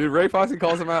loves him, dude. Ray Fosse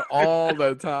calls him out all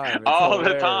the time.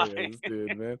 The time,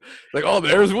 dude, man. Like, oh,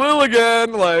 there's Will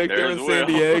again. Like they're in San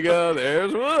Diego.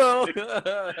 There's Will.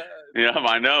 Yeah,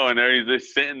 I know, and there he's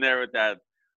just sitting there with that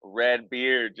red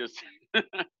beard, just.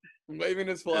 Waving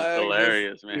his flag. That's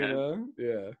hilarious, man.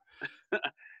 Yeah.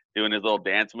 Doing his little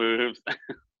dance moves.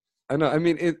 I know. I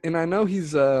mean, and I know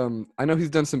he's done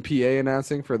some PA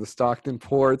announcing for the Stockton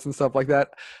Ports and stuff like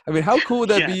that. I mean, how cool would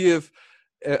that be if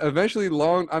eventually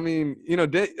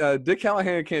Dick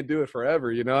Callahan can't do it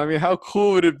forever, I mean, how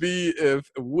cool would it be if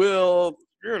Will,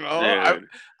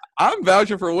 I'm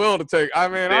vouching for Will to take. I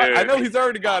mean, I Dude. know he's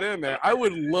already got in there. I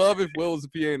would love if Will was a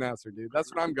PA announcer, dude.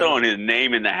 That's what I'm going. Throwing his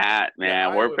name in the hat, man.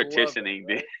 Yeah, We're petitioning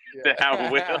that, right? to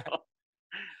have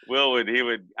Will. He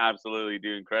would absolutely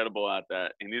do incredible at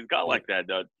that, and he's got like that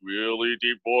really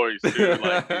deep voice too.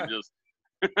 Like he just.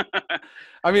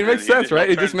 I mean, it makes sense,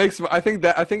 right? It just makes. I think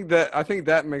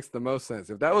that makes the most sense.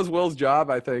 If that was Will's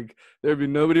job, I think there'd be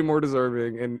nobody more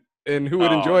deserving, and who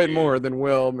would enjoy it more than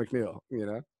Will MacNeil. You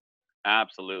know.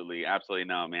 Absolutely,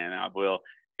 no, man. Will.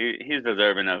 He's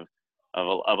deserving of a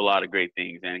lot of great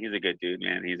things, man. He's a good dude,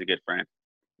 man. He's a good friend.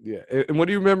 Yeah, and what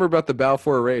do you remember about the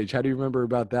Balfour Rage? How do you remember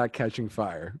about that catching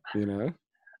fire? You know?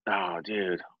 Oh,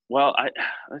 dude. Well,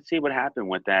 let's see what happened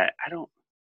with that.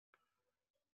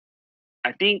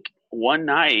 I think one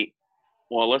night.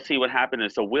 Well, let's see what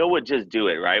happened. So Will would just do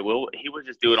it, right? He would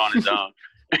just do it on his own.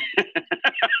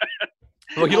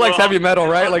 Well, he likes heavy metal,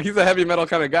 right? Like he's a heavy metal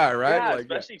kind of guy, right? Yeah, like,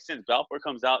 especially since Balfour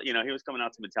comes out. You know, he was coming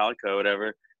out to Metallica or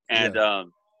whatever, and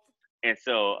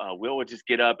so Will would just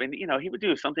get up, and you know, he would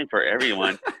do something for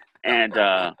everyone, and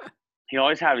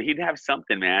he'd have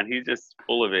something, man. He's just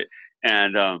full of it,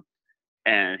 and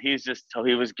he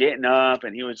was getting up,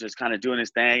 and he was just kind of doing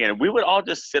his thing, and we would all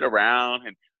just sit around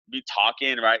and be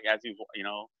talking, right, as you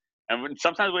know, and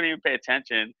sometimes we didn't even pay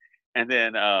attention. And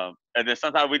then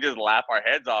sometimes we just laugh our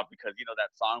heads off because, you know, that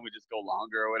song would just go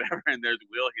longer or whatever. And there's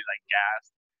Will, he's like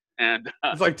gassed. And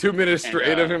it's like 2 minutes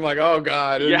straight of him like, oh,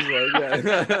 God. Yeah. Like,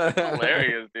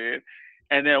 Hilarious, dude.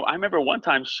 And then I remember one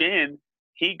time Shin,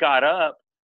 he got up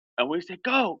and we said,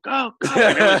 go, go, go.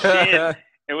 And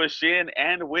it was Shin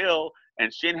and Will.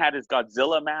 And Shin had his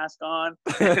Godzilla mask on.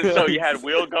 And so you had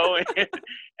Will going.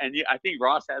 And I think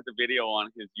Ross has the video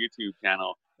on his YouTube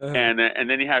channel. And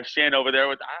then you have Shin over there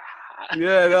with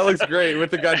Yeah, that looks great with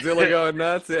the Godzilla going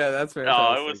nuts. Yeah, that's fantastic.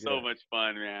 Oh, it was so much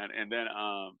fun, man. And then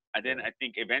I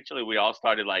think eventually we all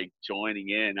started like joining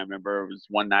in. I remember it was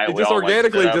one night it just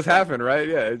organically just happened, right?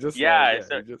 Yeah, it just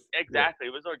exactly.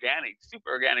 It was organic,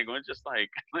 super organic. It was just like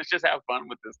let's just have fun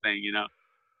with this thing, you know.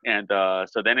 And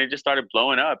so then it just started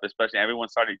blowing up, especially everyone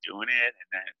started doing it, and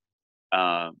then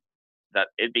that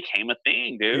it became a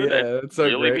thing, dude. Yeah, it's so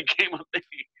really great. Became a thing.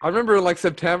 I remember in like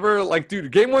September, like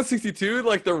dude, game 162,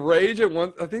 like the rage at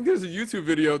one. I think there's a YouTube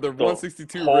video of the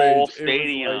 162 whole rage.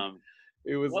 Stadium.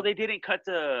 It was. Well, they didn't cut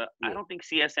to. I don't think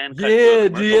CSN. Cut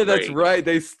Yeah, that's right.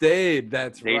 They stayed.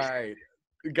 That's right.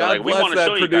 God bless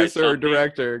that producer or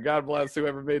director. God bless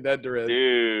whoever made that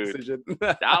decision.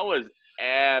 That was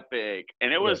epic,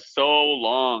 and it was so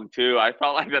long too. I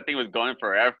felt like that thing was going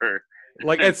forever.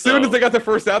 Like as soon as they got the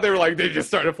first out, they were like, they just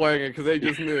started playing it because they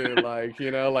just knew, like, you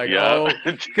know, like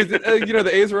because you know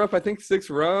the A's were up, I think 6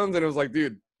 runs, and it was like,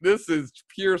 dude, this is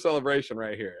pure celebration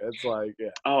right here. It's like, yeah.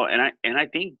 Oh, and I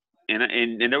think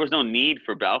and there was no need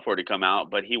for Balfour to come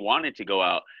out, but he wanted to go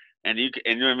out. And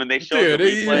when they showed the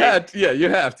replay, you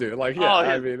have to. Like, yeah,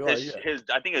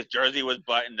 I think his jersey was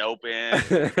buttoned open,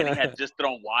 and he had just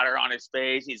thrown water on his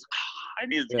face. He's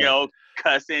you know,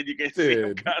 cussing. You can see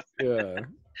him cussing. Yeah.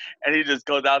 And he just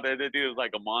goes out there. The dude was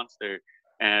like a monster.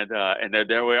 And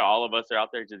there where all of us are out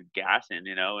there just gassing,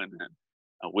 you know. And then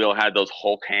Will had those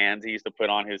Hulk hands he used to put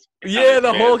on his.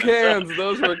 The Hulk hands.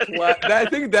 Those were. I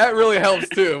think that really helps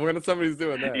too when somebody's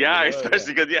doing that. Yeah, you know?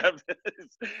 Especially because you have this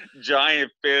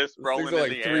giant fist rolling in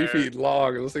the air. 3 feet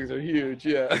long. Those things are huge.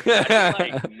 Yeah.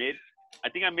 I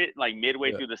think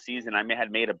midway through the season, I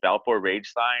had made a Balfour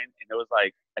Rage sign, and it was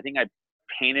like I think I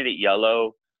painted it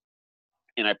yellow,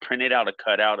 and I printed out a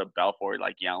cutout of Balfour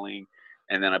like yelling.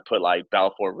 And then I put like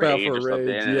Balfour Rage or something.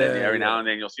 And then every now and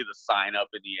then you'll see the sign up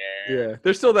in the air. Yeah.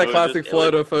 There's still that classic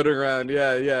photo floating around.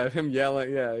 Yeah. Him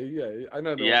yelling. Yeah. I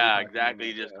know. Yeah,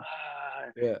 exactly. Just,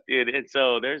 dude. And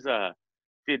so there's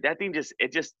dude, that thing just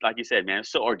like you said, man,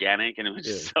 it's so organic. And it was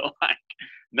just so like,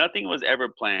 nothing was ever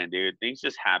planned, dude. Things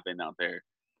just happened out there.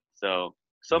 So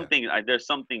there's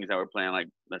some things that were planned, like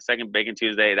the second Bacon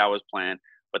Tuesday, that was planned.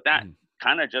 But that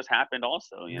kind of just happened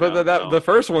also, you know? The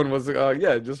first one was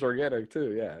just organic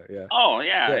too. Yeah. Oh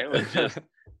yeah. It was just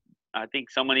I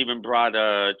think someone even brought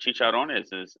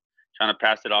chicharrones, is trying to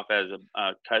pass it off as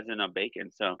a cousin of bacon.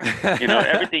 So you know,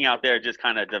 everything out there just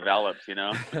kind of develops, you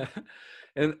know.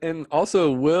 and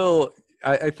also Will,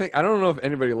 I think I don't know if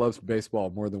anybody loves baseball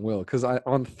more than Will, because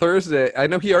on Thursday I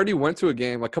know he already went to a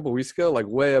game a couple weeks ago, like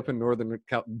way up in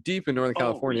deep in Northern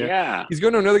California. Yeah. He's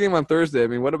going to another game on Thursday. I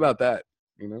mean, what about that?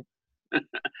 You know.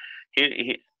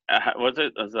 he have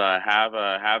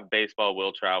baseball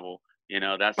will travel, you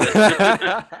know. That's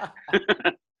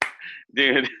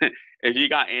dude. If you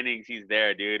got innings, he's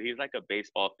there, dude. He's like a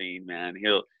baseball fiend, man.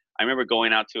 I remember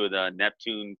going out to the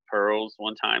Neptune Pearls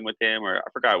one time with him, or I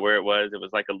forgot where it was. It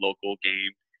was like a local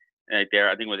game, right there.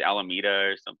 I think it was Alameda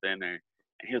or something. And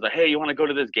he was like, "Hey, you want to go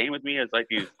to this game with me?" It's like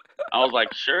these. I was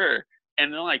like, "Sure."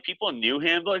 And then like people knew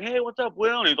him. They're like, "Hey, what's up,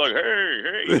 Will?" And he's like,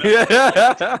 "Hey." You know?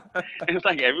 Yeah. And it's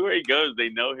like everywhere he goes, they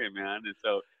know him, man. And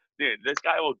so, dude, this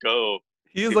guy will go.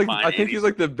 He is like, I think he's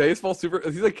like the baseball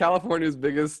he's like California's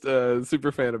biggest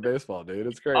super fan of baseball, dude.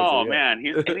 It's crazy. Oh yeah. man,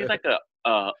 he's like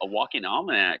a walking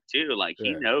almanac too. Like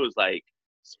he knows like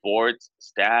sports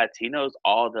stats. He knows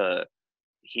all the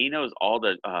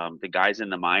guys in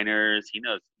the minors. He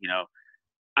knows,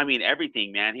 I mean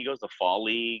everything, man. He goes to fall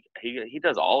league. He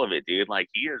does all of it, dude. Like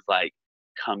he is like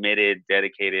committed,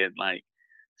 dedicated. Like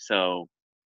so,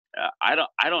 I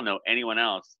don't know anyone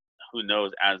else who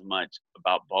knows as much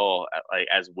about ball like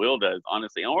as Will does,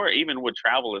 honestly, or even would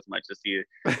travel as much to see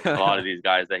a lot of these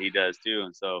guys that he does too.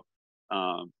 And so,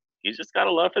 he's just got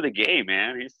a love for the game,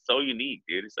 man. He's so unique,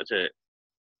 dude. He's such a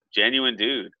genuine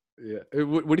dude. Yeah.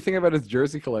 What do you think about his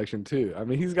jersey collection too? I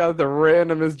mean, he's got the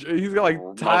randomest. He's got like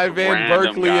Ty Van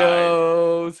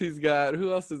Berkeley's. He's got,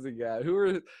 who else does he got?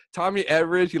 Tommy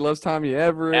Everidge. He loves Tommy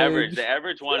Everidge. The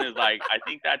Everidge one is like, I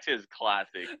think that's his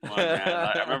classic one, man.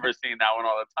 I remember seeing that one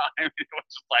all the time. It was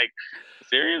just like,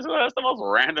 seriously, that's the most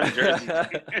random jersey.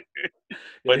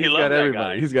 But he loves that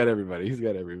guy. He's got everybody.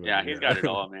 Yeah, he's got it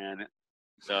all, man.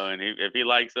 So, and if he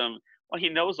likes them, well, he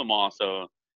knows them all. So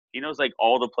he knows like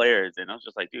all the players. And I was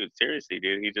just like, dude, seriously,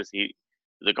 dude. He's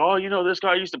like, oh, this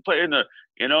guy used to play in the,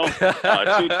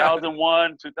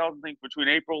 2001, 2000 thing between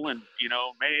April and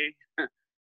May.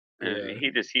 Yeah.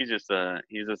 He's just a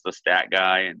stat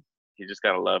guy, and he just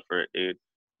got a love for it, dude.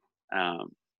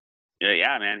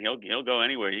 Yeah, man, he'll go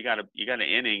anywhere. You got an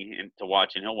inning to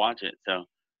watch, and he'll watch it. So,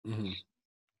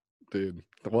 dude,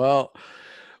 well,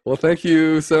 thank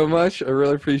you so much. I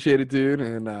really appreciate it, dude.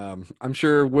 And I'm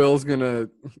sure Will's gonna,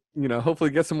 hopefully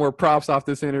get some more props off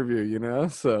this interview.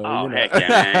 So. Oh heck yeah,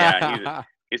 man! Yeah,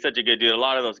 he's such a good dude. A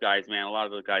lot of those guys, man. A lot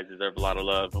of those guys deserve a lot of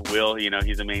love. Will,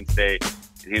 he's a mainstay.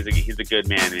 And he's a good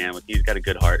man, man. He's got a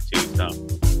good heart too. So.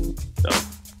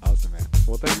 Awesome, man.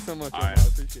 Well, thank you so much. All right. I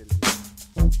appreciate it.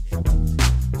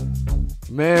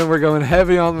 Man, we're going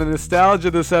heavy on the nostalgia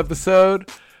this episode.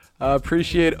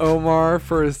 Appreciate Omar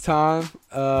for his time,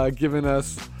 giving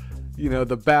us,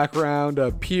 the background,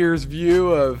 peer's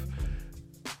view of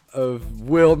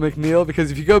Will MacNeil.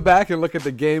 Because if you go back and look at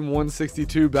the game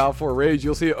 162 Balfour Rage,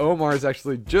 you'll see Omar is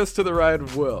actually just to the right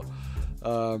of Will.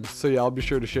 So yeah, I'll be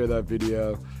sure to share that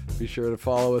video. Be sure to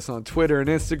follow us on Twitter and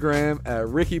Instagram at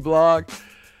RickyBlog.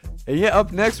 And yeah,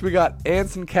 up next we got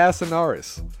Anson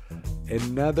Casanares,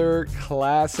 another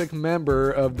classic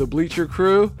member of the Bleacher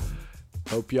crew.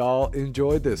 Hope y'all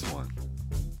enjoyed this one.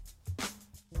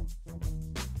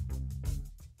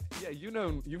 Yeah,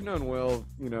 you've known Will,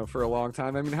 for a long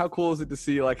time. I mean, how cool is it to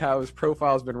see like how his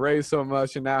profile's been raised so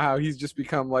much, and now how he's just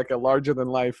become like a larger than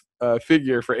life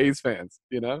figure for A's fans.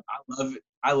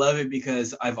 I love it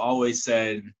because I've always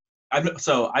said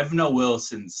I've known Will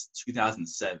since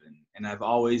 2007, and I've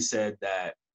always said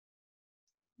that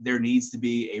there needs to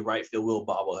be a right field Will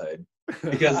bobblehead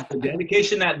because the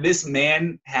dedication that this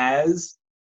man has,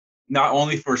 not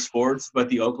only for sports but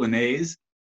the Oakland A's,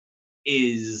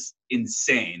 is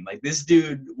insane. Like this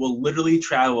dude will literally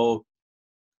travel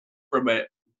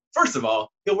first of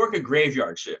all, he'll work a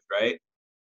graveyard shift, right?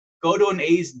 Go to an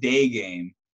A's day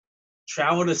game,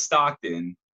 travel to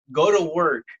Stockton, go to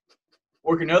work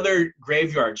another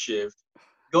graveyard shift,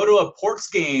 go to a Porks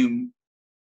game,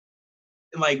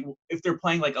 like if they're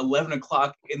playing like 11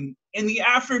 o'clock in the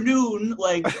afternoon,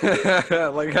 like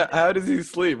like how does he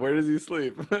sleep? Where does he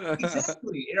sleep?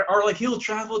 Exactly. Or like he'll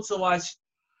travel to watch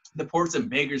the Ports in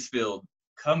Bakersfield,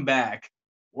 come back,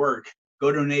 work,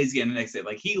 go to an A's game the next day.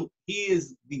 Like he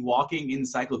is the walking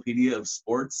encyclopedia of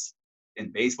sports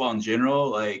and baseball in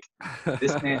general. Like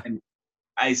this man,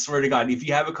 I swear to God, if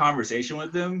you have a conversation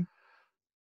with him,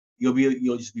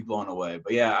 you'll just be blown away.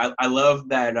 But yeah, I love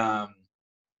that.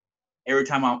 Every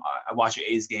time I watch an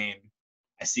A's game,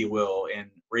 I see Will, and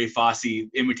Ray Fosse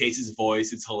imitates his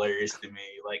voice. It's hilarious to me.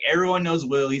 Like everyone knows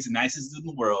Will; he's the nicest dude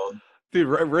in the world. Dude,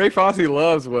 Ray Fosse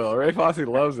loves Will. Ray Fosse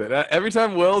loves it. Every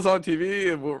time Will's on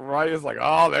TV, Ryan's like,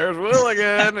 "Oh, there's Will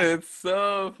again." It's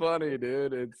so funny,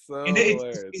 dude. It's so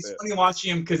hilarious. It's funny watching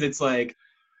him because it's like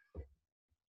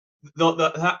they'll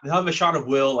have a shot of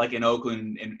Will like in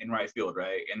Oakland in right field,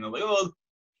 right? And they're like, "Oh."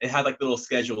 It had like the little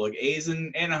schedule, like A's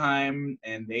in Anaheim,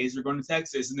 and the A's are going to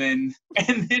Texas, and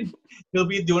then he'll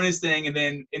be doing his thing, and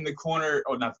then in the corner,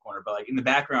 or not the corner, but like in the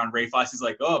background, Ray Fosse is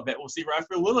like, "Oh, I bet we'll see right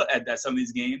field Will at some of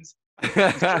these games."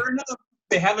 Sure enough,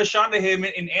 they have a shot of him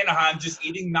in Anaheim just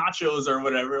eating nachos or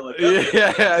whatever. Like, okay.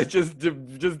 Yeah, just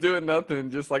doing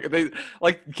nothing. Just like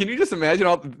can you just imagine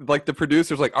all like the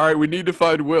producers like, all right, we need to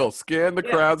find Will. Scan the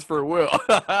crowds for Will.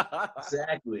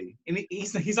 Exactly, and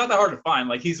he's not that hard to find.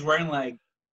 Like he's wearing like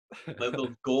little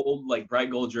gold, like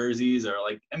bright gold jerseys, or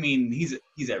like I mean,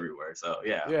 he's everywhere. So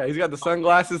yeah. Yeah, he's got the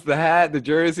sunglasses, the hat, the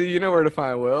jersey. You know where to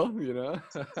find Will. You know.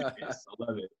 Yes, I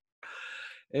love it.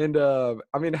 And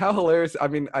I mean, how hilarious! I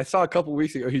mean, I saw a couple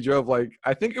weeks ago he drove like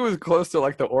I think it was close to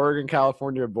like the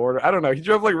Oregon-California border. I don't know. He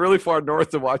drove like really far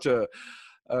north to watch a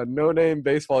no-name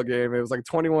baseball game. It was like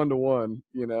 21-1.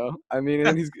 You know, I mean,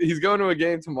 and he's going to a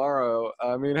game tomorrow.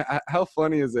 I mean, how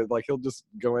funny is it? Like he'll just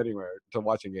go anywhere to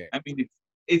watch a game. I mean,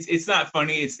 it's not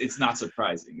funny. It's not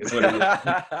surprising. Is what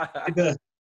it is.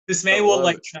 This man will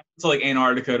like travel to like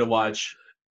Antarctica to watch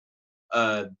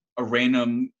a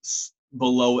random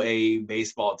below A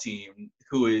baseball team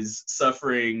who is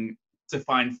suffering to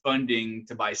find funding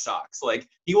to buy socks. Like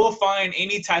he will find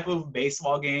any type of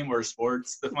baseball game or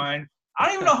sports to find. I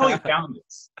don't even know how he found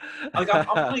this. Like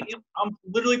I'm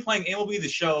literally playing MLB The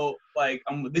Show. Like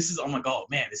I'm like, oh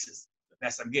man, this is the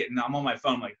best I'm getting. I'm on my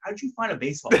phone. I'm like, how did you find a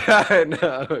baseball game? I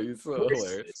know, you're so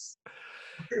hilarious.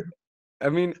 I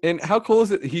mean, and how cool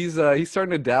is it? He's starting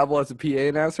to dabble as a PA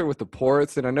announcer with the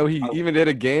Ports, and I know he even did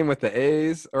a game with the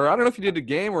A's, or I don't know if he did a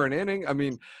game or an inning. I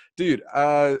mean, dude,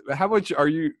 how much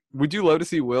would you love to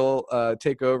see Will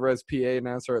take over as PA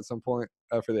announcer at some point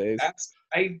for the A's?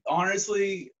 I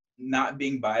honestly, not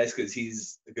being biased because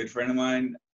he's a good friend of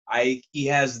mine, he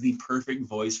has the perfect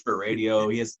voice for radio.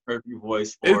 He has the perfect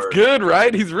voice for. It's good,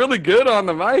 right? He's really good on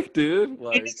the mic, dude.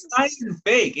 Like, and it's not even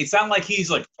fake. It's not like he's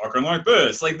like talking like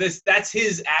this, like this. That's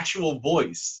his actual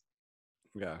voice.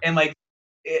 Yeah. And like,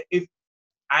 if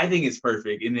I think it's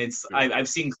perfect, and it's I've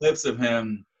seen clips of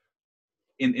him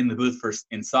in the booth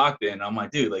in Stockton. I'm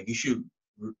like, dude, like you should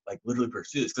like literally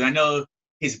pursue this because I know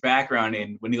his background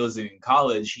in when he was in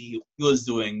college, he was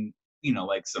doing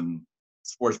like some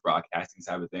sports broadcasting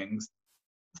type of things.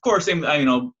 Of course,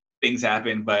 things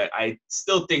happen, but I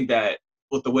still think that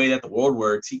with the way that the world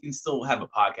works, he can still have a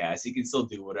podcast. He can still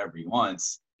do whatever he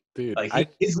wants. Dude,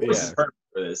 like his voice is perfect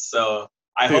for this. So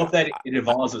I hope that it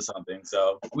evolves with something.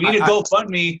 So we need to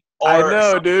GoFundMe. I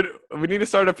know, dude. We need to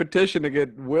start a petition to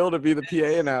get Will to be the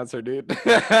PA announcer, dude.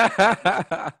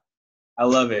 I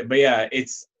love it. But yeah,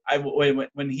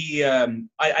 when he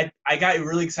I got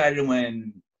really excited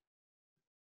when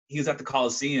he was at the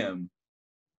Coliseum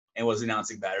and was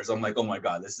announcing batters. I'm like, oh my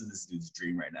God, this is this dude's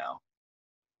dream right now.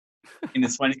 And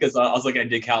it's funny because I was looking at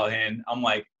Dick Callahan. I'm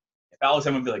like, if I was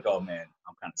him, I'd be like, oh man,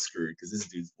 I'm kind of screwed because this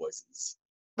dude's voice is.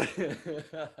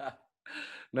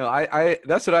 No, I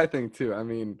that's what I think too. I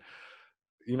mean,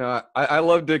 I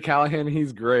love Dick Callahan.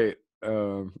 He's great.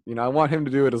 I want him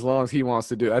to do it as long as he wants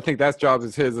to do it. I think that job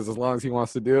is his as long as he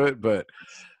wants to do it. But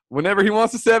whenever he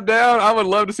wants to step down, I would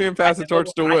love to see him pass the torch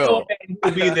to Will.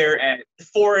 He'll be there at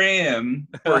 4 a.m.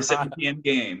 for a 7 p.m.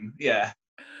 game. Yeah.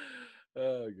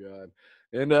 Oh God.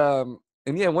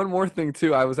 And yeah, one more thing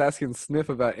too. I was asking Sniff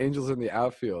about Angels in the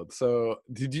Outfield. So,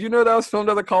 did you know that was filmed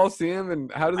at the Coliseum?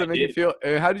 And how does it make you feel?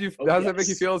 How does that make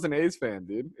you feel as an A's fan,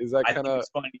 dude? Is that kind of? It's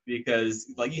funny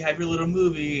because like you have your little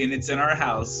movie and it's in our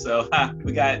house. So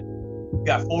we got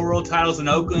 4 world titles in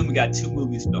Oakland. We got 2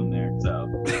 movies filmed there. So.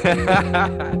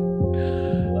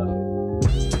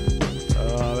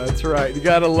 Oh, that's right. You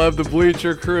gotta love the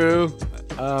Bleacher crew.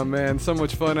 Oh man, so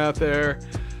much fun out there.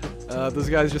 Those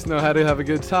guys just know how to have a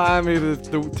good time. Either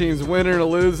the team's winning or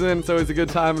losing. It's always a good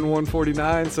time in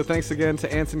 149. So thanks again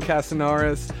to Anson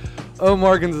Casanares,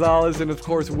 Omar Gonzalez, and of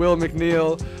course Will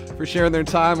MacNeil for sharing their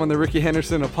time on the Ricky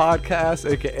Henderson podcast,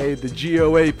 aka the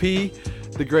GOAP,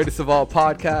 the greatest of all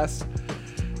podcasts.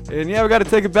 And yeah, we got to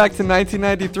take it back to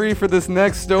 1993 for this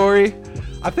next story.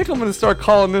 I think I'm going to start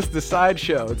calling this the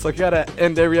Sideshow. It's like you got to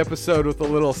end every episode with a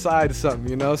little side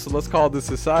something, So let's call this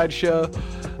the Sideshow.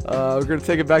 We're going to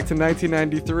take it back to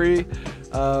 1993.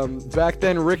 Back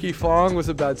then, Ricky Fong was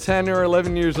about 10 or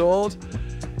 11 years old,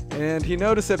 and he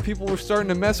noticed that people were starting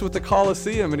to mess with the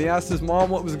Coliseum, and he asked his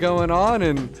mom what was going on,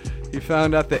 and he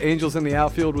found out the Angels in the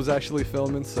Outfield was actually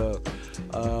filming, so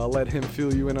I'll let him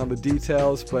fill you in on the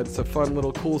details, but it's a fun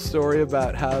little cool story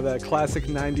about how that classic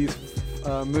 90s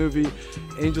movie,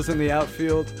 Angels in the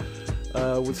Outfield,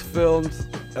 was filmed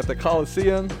at the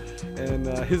Coliseum, and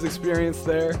his experience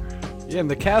there. Yeah, and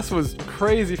the cast was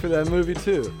crazy for that movie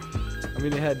too. I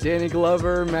mean, it had Danny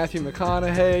Glover, Matthew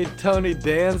McConaughey, Tony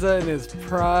Danza in his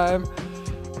prime,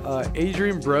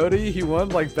 Adrian Brody. He won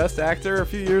like Best Actor a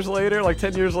few years later, like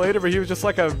 10 years later, but he was just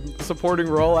like a supporting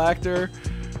role actor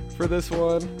for this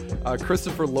one.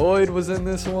 Christopher Lloyd was in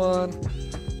this one.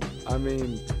 I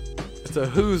mean, a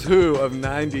who's who of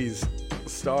 90s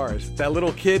stars. That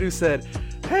little kid who said,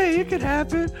 hey, it could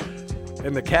happen.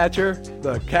 And the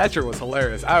catcher was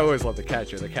hilarious. I always loved the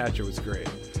catcher. The catcher was great.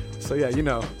 So yeah,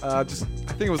 I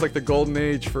think it was like the golden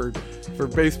age for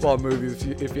baseball movies,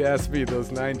 if you ask me, those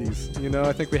 90s.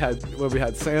 I think we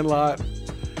had Sandlot,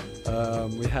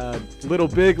 we had Little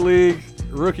Big League,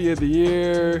 Rookie of the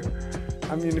Year.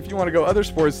 I mean, if you want to go other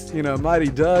sports, Mighty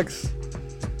Ducks,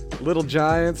 Little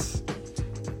Giants.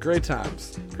 Great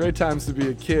times to be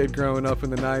a kid growing up in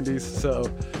the 90s. So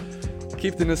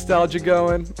keep the nostalgia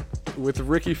going with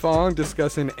Ricky Fong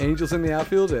discussing Angels in the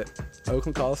Outfield at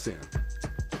Oakland Coliseum.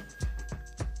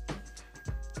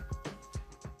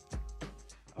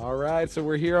 All right, so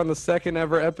we're here on the second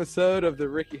ever episode of the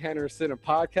Ricky Henderson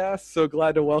podcast. So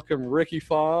glad to welcome Ricky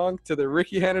Fong to the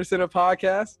Ricky Henderson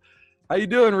podcast. How you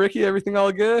doing, Ricky? Everything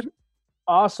all good?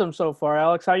 Awesome so far,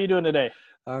 Alex. How you doing today?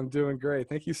 I'm doing great.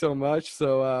 Thank you so much.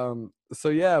 So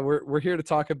yeah, we're here to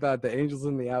talk about the Angels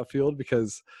in the Outfield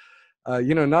because,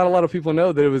 not a lot of people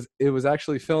know that it was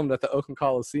actually filmed at the Oakland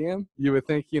Coliseum. You would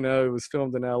think, it was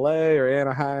filmed in LA or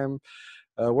Anaheim,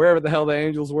 wherever the hell the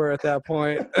Angels were at that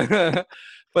point.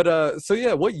 But so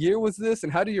yeah, what year was this,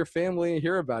 and how did your family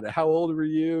hear about it? How old were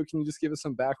you? Can you just give us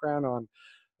some background on,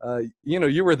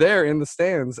 you were there in the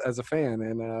stands as a fan,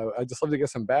 and I'd just love to get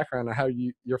some background on how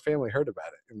your family heard about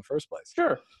it in the first place.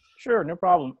 Sure, no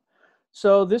problem.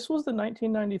 So this was the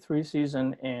 1993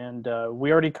 season, and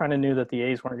we already kind of knew that the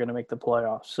A's weren't going to make the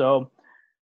playoffs. So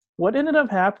what ended up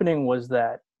happening was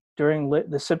that during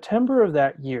the September of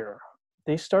that year,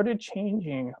 they started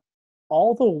changing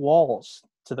all the walls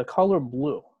to the color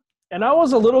blue. And I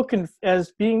was a little,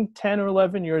 as being 10 or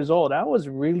 11 years old, I was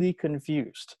really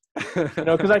confused.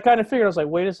 Because I kind of figured, I was like,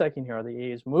 wait a second here, are the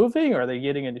A's moving? Are they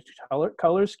getting into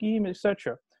color scheme,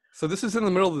 etc.? So this is in the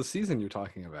middle of the season you're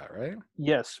talking about, right?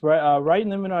 Yes, right in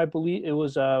the middle. I believe it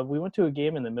was. We went to a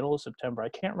game in the middle of September. I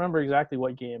can't remember exactly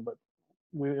what game, but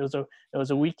it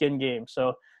was a weekend game.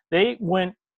 So they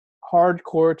went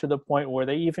hardcore to the point where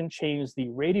they even changed the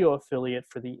radio affiliate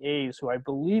for the A's, who I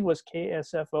believe was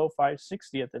KSFO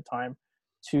 560 at the time,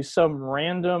 to some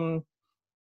random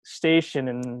station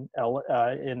in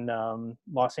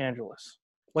Los Angeles.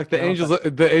 Like the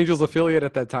Angels affiliate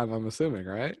at that time, I'm assuming,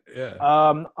 right? Yeah.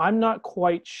 I'm not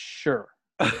quite sure,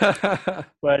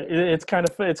 but it's kind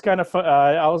of fun.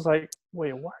 I was like,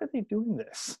 wait, why are they doing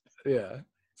this? Yeah.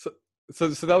 So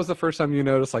that was the first time you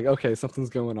noticed, like, okay, something's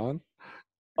going on.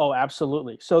 Oh,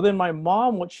 absolutely. So then my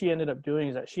mom, what she ended up doing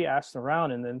is that she asked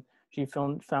around, and then she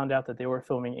found out that they were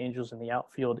filming Angels in the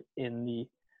Outfield in the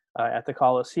at the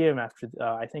Coliseum after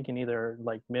I think in either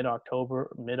like mid-October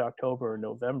or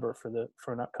November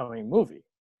for an upcoming movie.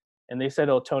 And they said,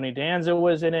 Tony Danza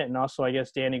was in it, and also I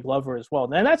guess Danny Glover as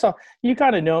well. And that's all you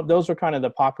kind of know. Those were kind of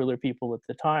the popular people at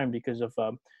the time because of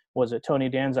was it Tony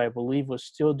Danza, I believe, was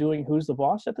still doing Who's the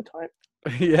Boss at the time.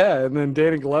 Yeah, and then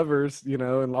Danny Glover's,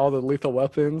 and all the Lethal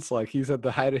Weapons, like he's at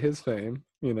the height of his fame,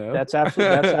 That's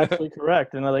absolutely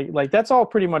correct. And like that's all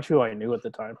pretty much who I knew at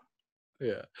the time.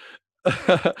 Yeah.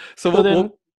 Yeah.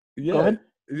 Go ahead.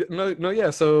 No, yeah.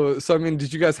 So I mean,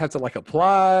 did you guys have to like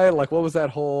apply? Like, what was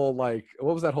that whole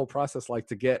process like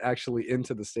to get actually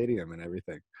into the stadium and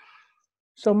everything?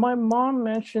 So my mom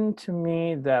mentioned to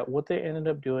me that what they ended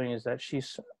up doing is that she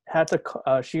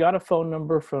got a phone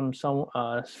number from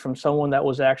someone that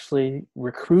was actually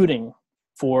recruiting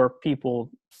for people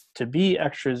to be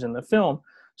extras in the film.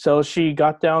 So she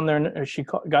got down there, she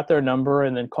got their number,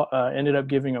 and then ended up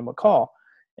giving them a call.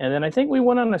 And then I think we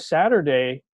went on a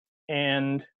Saturday,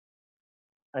 and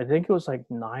I think it was like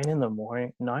 9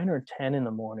 or 10 in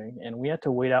the morning, and we had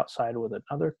to wait outside with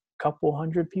another couple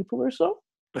hundred people or so.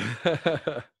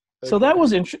 So that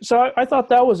was interesting. So I thought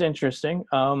that was interesting.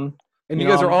 And you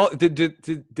guys are all did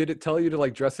it tell you to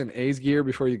like dress in A's gear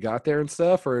before you got there and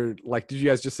stuff, or like did you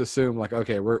guys just assume like,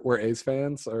 okay, we're A's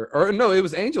fans, or no, it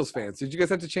was Angels fans? Did you guys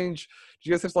have to change? Did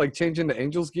you guys have to like change into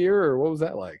Angels gear, or what was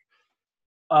that like?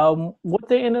 What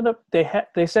they ended up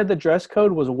they said the dress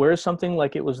code was wear something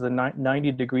like it was the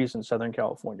 90 degrees in Southern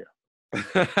California.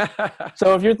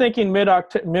 So if you're thinking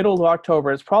middle of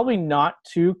October, it's probably not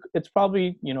too. It's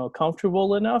probably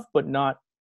comfortable enough, but not.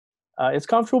 It's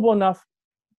comfortable enough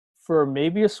for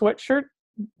maybe a sweatshirt,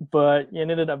 but it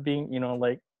ended up being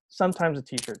like sometimes a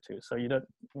t-shirt too. So you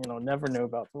don't never know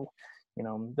about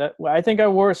that. I think I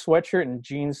wore a sweatshirt and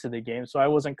jeans to the game, so I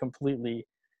wasn't completely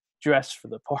dressed for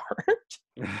the part.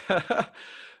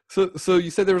 So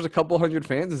you said there was a couple hundred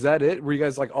fans. Is that it? Were you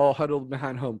guys like all huddled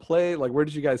behind home plate? Like where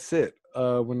did you guys sit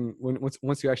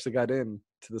once you actually got in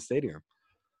to the stadium?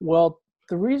 Well,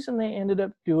 the reason they ended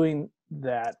up doing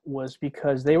that was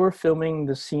because they were filming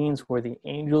the scenes where the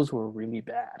Angels were really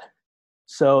bad,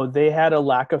 so they had a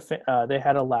lack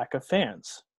of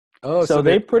fans. Oh, So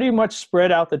they pretty much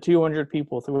spread out the 200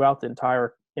 people throughout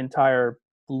the entire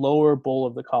lower bowl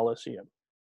of the Coliseum,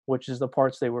 which is the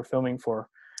parts they were filming for.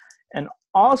 And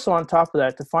also on top of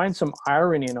that, to find some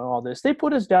irony in all this, they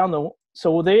put us down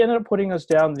so they ended up putting us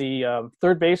down the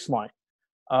third baseline.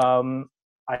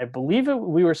 I believe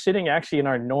we were sitting actually in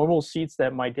our normal seats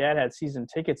that my dad had season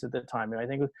tickets at the time. And I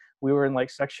think we were in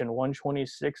like section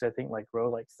 126, I think like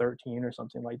row like 13 or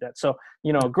something like that. So,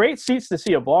 great seats to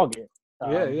see a ball game.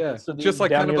 Yeah. So just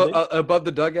like kind of above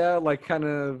the dugout, like kind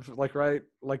of like right,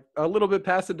 like a little bit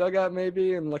past the dugout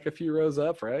maybe, and like a few rows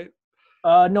up, right?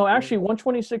 No, actually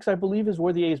 126, I believe, is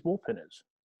where the A's bullpen is.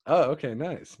 Oh, okay.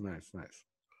 Nice.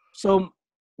 So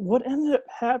what ended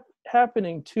up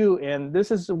happening too, and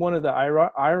this is one of the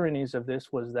ironies of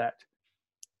this, was that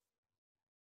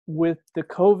with the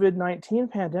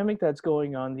COVID-19 pandemic that's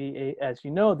going on, as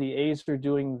you know, the A's are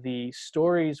doing the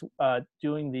stories,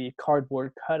 doing the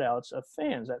cardboard cutouts of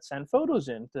fans that send photos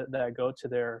in that go to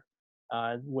their,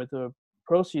 with the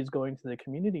proceeds going to the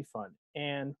community fund.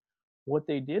 And what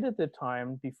they did at the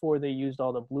time, before they used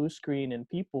all the blue screen and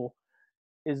people,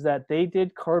 is that they did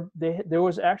there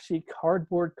was actually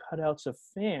cardboard cutouts of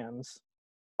fans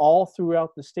all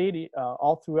throughout the stadium.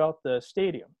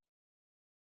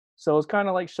 So it's kind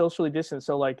of like socially distant.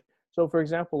 So for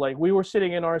example, like we were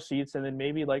sitting in our seats, and then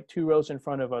maybe like 2 rows in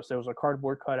front of us, there was a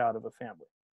cardboard cutout of a family.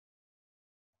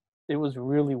 It was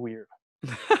really weird.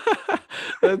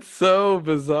 That's so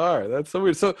bizarre. That's so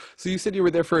weird. So you said you were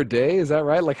there for a day, is that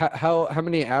right? Like how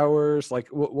many hours? Like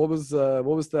what was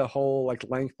the whole like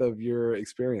length of your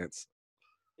experience?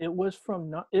 It was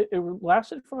it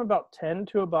lasted from about 10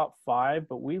 to about 5,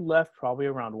 but we left probably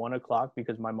around 1 o'clock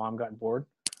because my mom got bored.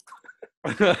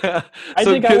 I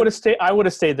think I would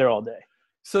have stayed there all day.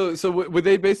 So would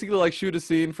they basically like shoot a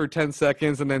scene for 10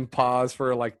 seconds and then pause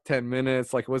for like 10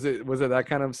 minutes? Like was it that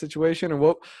kind of situation?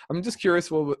 And I'm just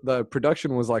curious what the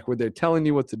production was like. Were they telling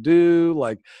you what to do?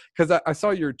 Like, because I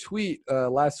saw your tweet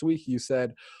last week. You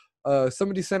said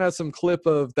somebody sent out some clip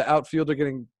of the outfielder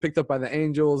getting picked up by the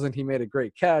Angels and he made a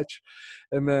great catch,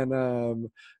 and then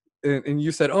and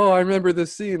you said, "Oh, I remember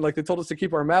this scene. Like they told us to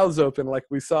keep our mouths open. Like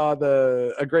we saw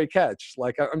a great catch."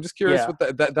 Like I'm just curious what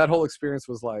that whole experience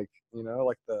was like.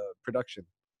 Like the production.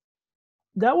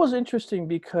 That was interesting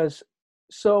because,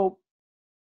 so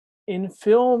in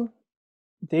film,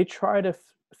 they try to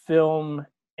film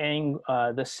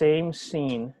the same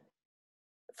scene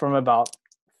from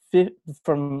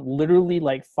literally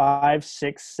like 5,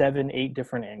 6, 7, 8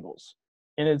 different angles,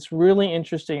 and it's really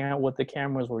interesting what the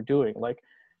cameras were doing. Like.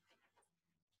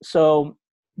 So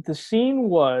the scene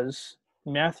was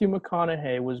Matthew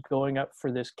McConaughey was going up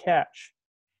for this catch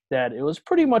that it was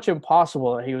pretty much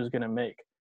impossible that he was going to make,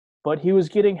 but he was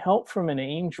getting help from an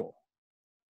angel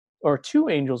or 2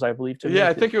 angels, I believe.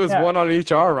 I think it was catch. 1 on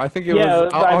each arm. I think it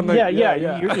was on the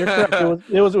You're correct.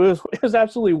 It was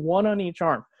absolutely 1 on each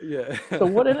arm. Yeah.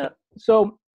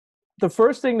 So the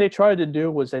first thing they tried to do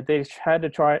was that they had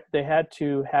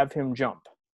to have him jump,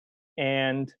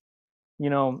 and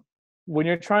when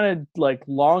you're trying to like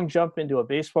long jump into a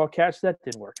baseball catch, that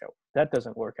didn't work out. That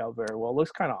doesn't work out very well. It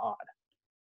looks kind of odd.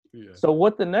 Yeah. So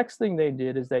what the next thing they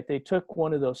did is that they took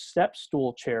one of those step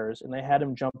stool chairs and they had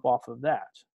him jump off of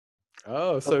that.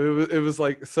 Oh, so it was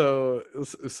like so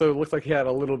it looked like he had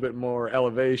a little bit more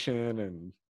elevation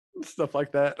and stuff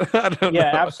like that. I don't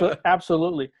know.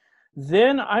 Absolutely.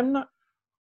 Then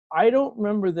I don't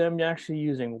remember them actually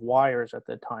using wires at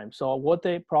the time. So what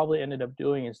they probably ended up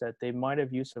doing is that they might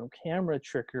have used some camera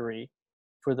trickery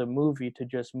for the movie to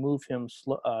just move him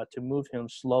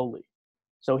slowly.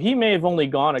 So he may have only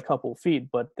gone a couple feet,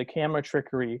 but the camera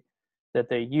trickery that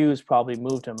they used probably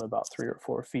moved him about 3 or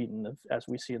 4 feet, as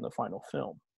we see in the final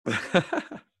film.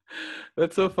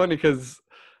 That's so funny because.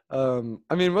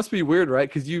 It must be weird, right?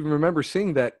 Because you remember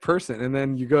seeing that person, and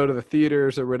then you go to the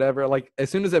theaters or whatever. Like, as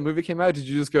soon as that movie came out, did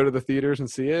you just go to the theaters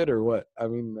and see it, or what?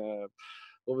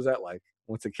 What was that like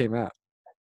once it came out?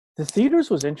 The theaters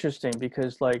was interesting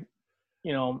because,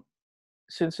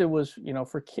 since it was,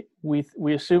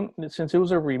 we assumed since it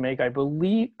was a remake. I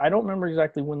believe I don't remember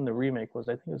exactly when the remake was.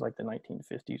 I think it was like the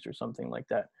 1950s or something like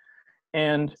that,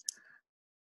 and.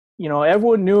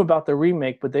 Everyone knew about the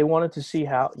remake, but they wanted to see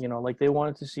they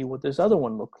wanted to see what this other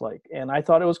one looked like. And I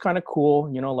thought it was kind of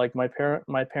cool. Like my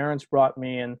parents brought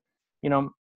me, and,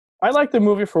 I liked the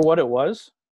movie for what it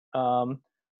was.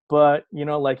 But,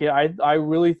 I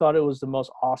really thought it was the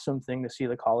most awesome thing to see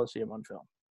the Coliseum on film.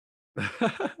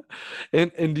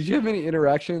 And did you have any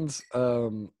interactions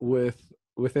with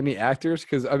with any actors?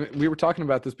 Because I mean, we were talking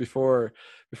about this before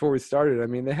we started. I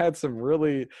mean, they had some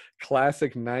really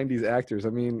classic '90s actors. I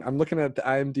mean, I'm looking at the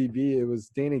IMDb. It was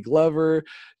Danny Glover,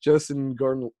 Joseph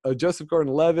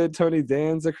Gordon-Levitt, Tony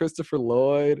Danza, Christopher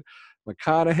Lloyd,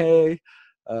 McConaughey.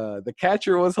 The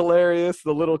catcher was hilarious.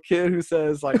 The little kid who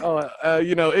says like, "Oh,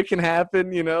 you know, it can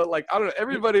happen." You know, like I don't know.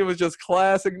 Everybody was just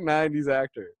classic '90s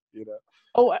actor. You know.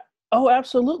 Oh,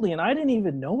 absolutely. And I didn't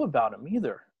even know about him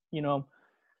either. You know,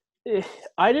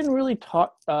 I didn't really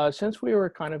talk since we were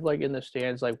kind of like in the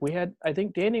stands. Like I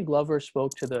think Danny Glover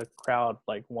spoke to the crowd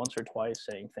like once or twice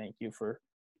saying thank you for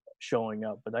showing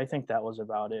up, but I think that was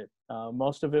about it.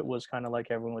 Most of it was kind of like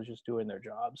everyone was just doing their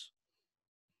jobs.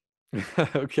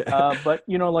 Okay. But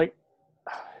you know, like,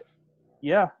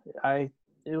 yeah,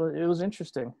 it was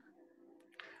interesting.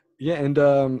 Yeah, and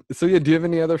so yeah, do you have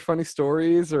any other funny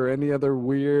stories or any other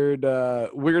weird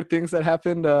things that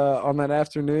happened on that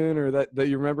afternoon or that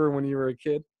you remember when you were a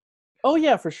kid? Oh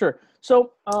yeah, for sure.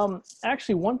 So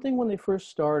actually, one thing when they first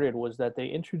started was that they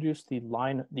introduced the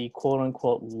quote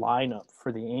unquote lineup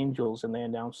for the Angels, and they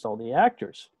announced all the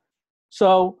actors.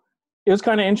 So it was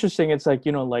kind of interesting. It's like,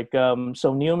 you know, like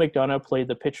so Neil McDonough played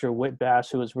the pitcher Whit Bass,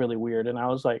 who was really weird, and I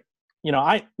was like,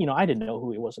 I didn't know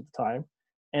who he was at the time.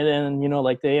 And then, you know,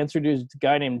 like they introduced a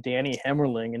guy named Danny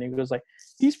Hemmerling, and he goes like,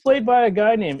 he's played by a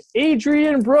guy named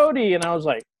Adrian Brody. And I was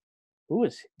like, who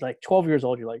is he? Like 12 years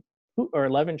old? You're like, who? Or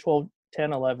 11, 12,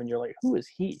 10, 11. You're like, who is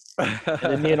he? And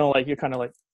then, you know, like you're kind of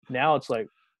like, now it's like,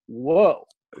 whoa.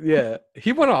 Yeah,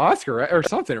 he won an Oscar, right? Or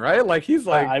something, right? Like he's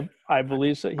like, I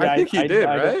believe so. Yeah, I think he did,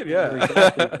 right? Yeah,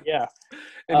 exactly. Yeah.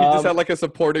 And he just had like a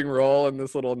supporting role in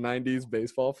this little '90s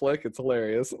baseball flick. It's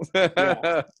hilarious.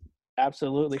 Yeah.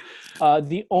 Absolutely.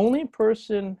 The only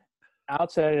person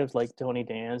outside of like Tony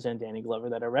Danza and Danny Glover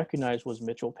that I recognized was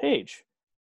Mitchell Page,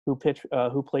 who played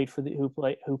for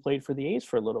the A's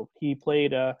for a little. He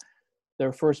played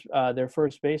their first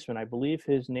baseman. I believe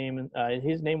his name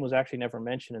was actually never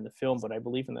mentioned in the film, but I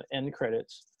believe in the end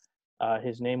credits,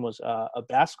 his name was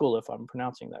Abascal, if I'm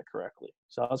pronouncing that correctly.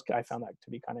 So I found that to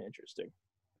be kind of interesting.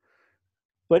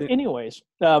 But anyways,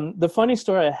 the funny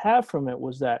story I have from it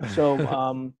was that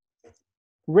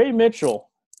Ray Mitchell,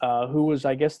 who was,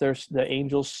 I guess, the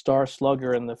Angels' star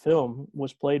slugger in the film,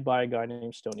 was played by a guy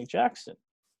named Stoney Jackson.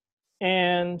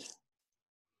 And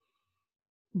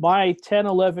my 10,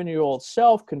 11-year-old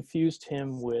self confused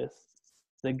him with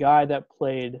the guy that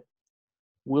played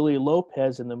Willie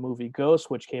Lopez in the movie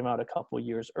Ghost, which came out a couple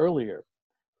years earlier.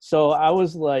 So I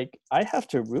was like, I have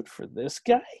to root for this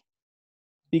guy?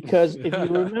 Because if you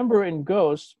remember in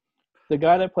Ghost, the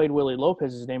guy that played Willie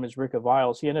Lopez, his name is Rick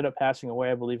Aviles. He ended up passing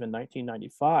away, I believe, in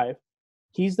 1995.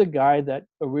 He's the guy that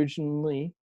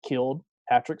originally killed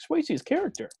Patrick Swayze's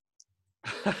character.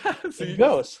 in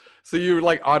Ghost. So you were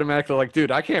like automatically like,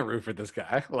 dude, I can't root for this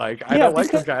guy. Like, I don't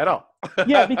like this guy at all.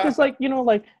 Yeah, because like, you know,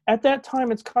 like at that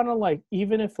time, it's kind of like,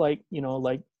 even if like, you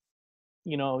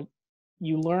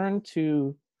learn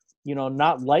to,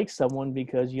 not like someone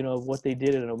because, of what they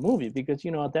did in a movie, because,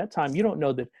 at that time, you don't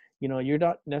know that, you're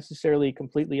not necessarily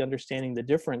completely understanding the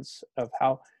difference of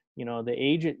how, your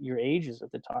age at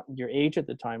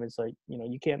the time is like,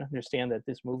 you can't understand that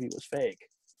this movie was fake.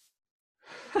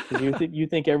 You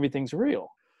think everything's real.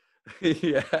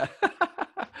 Yeah.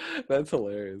 That's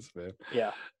hilarious, man.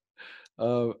 Yeah.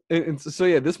 And so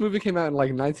yeah, this movie came out in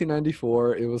like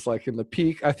 1994. It was like in the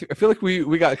peak. I feel like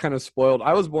we got kind of spoiled.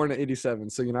 I was born in '87,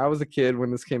 so I was a kid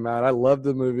when this came out. I loved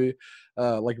the movie.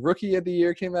 Like Rookie of the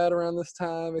Year came out around this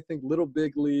time. I think Little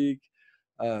Big League,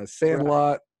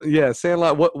 Sandlot. Right. Yeah,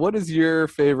 Sandlot. What is your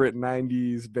favorite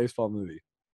 '90s baseball movie?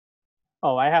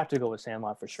 Oh, I have to go with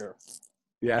Sandlot for sure.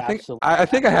 Yeah, I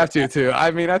think I have to too.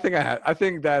 I mean, I think I have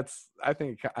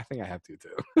to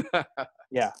too.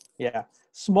 Yeah.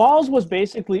 Smalls was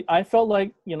basically, I felt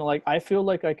like, I feel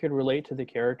like I could relate to the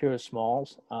character of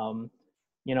Smalls.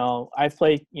 I've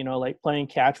played, like playing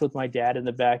catch with my dad in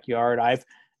the backyard. I've,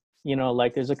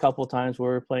 there's a couple times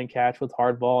where we're playing catch with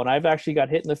hardball, and I've actually got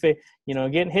hit in the face.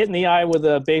 Getting hit in the eye with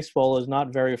a baseball is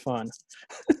not very fun.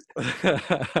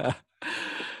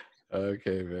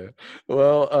 Okay, man.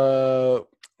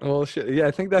 Well, shit. Yeah,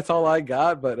 I think that's all I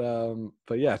got. But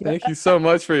yeah, thank you so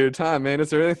much for your time, man. Is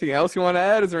there anything else you want to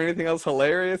add? Is there anything else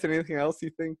hilarious? Anything else you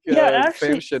think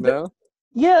fans should know?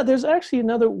 Yeah, there's actually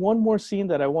one more scene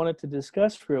that I wanted to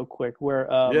discuss real quick. Where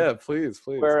yeah, please.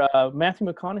 Where Matthew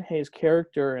McConaughey's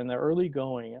character in the early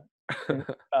going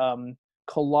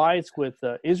collides with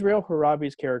Israel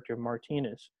Harabi's character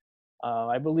Martinez.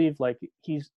 I believe like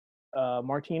he's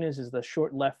Martinez is the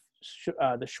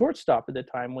the shortstop at the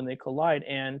time when they collide,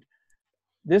 and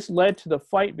this led to the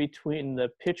fight between the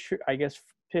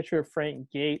pitcher Frank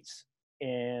Gates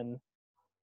and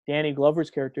Danny Glover's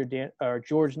character,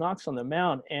 George Knox, on the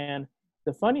mound. And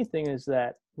the funny thing is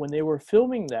that when they were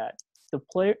filming that,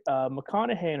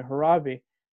 McConaughey and Harabi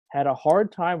had a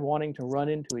hard time wanting to run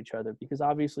into each other, because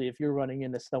obviously if you're running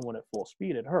into someone at full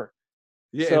speed, it hurt.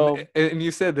 Yeah, so, and you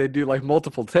said they do like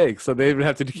multiple takes, so they would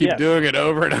have to keep doing it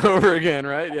over and over again,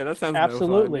 right? Yeah, that sounds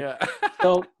absolutely. No fun. Yeah.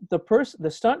 So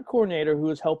the stunt coordinator who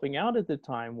was helping out at the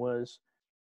time was,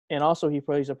 and also he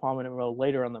plays a prominent role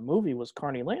later on the movie, was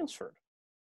Carney Lansford.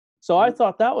 So I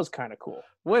thought that was kind of cool.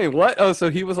 Wait, what? Oh, so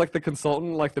he was like the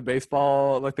consultant, like the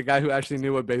baseball, like the guy who actually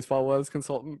knew what baseball was,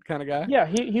 consultant kind of guy? Yeah,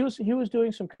 he was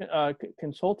doing some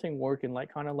consulting work and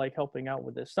like kind of like helping out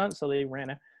with this stunt. So they ran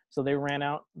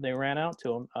out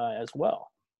to him as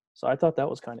well. So I thought that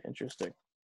was kind of interesting.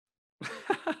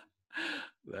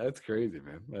 That's crazy,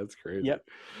 man. That's crazy. Yep.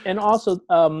 And also,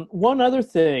 one other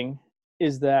thing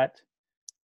is that,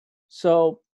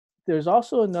 so there's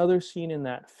also another scene in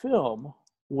that film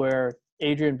where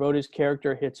Adrian Brody's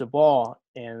character hits a ball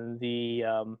and the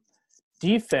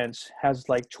defense has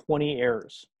like 20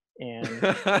 errors, and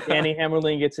Danny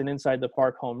Hammerling gets an inside the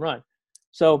park home run.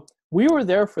 So we were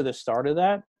there for the start of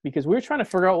that because we were trying to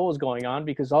figure out what was going on,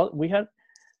 because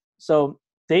so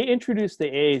they introduced the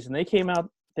A's and they came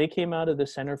out of the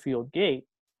center field gate.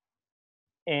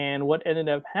 And what ended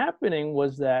up happening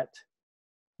was that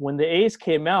when the A's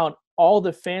came out, all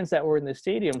the fans that were in the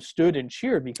stadium stood and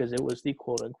cheered because it was the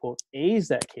quote unquote A's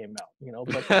that came out,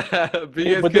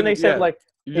 but then they said like,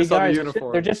 hey guys,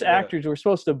 they're just actors. We're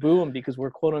supposed to boo them because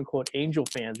we're quote unquote Angel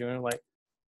fans,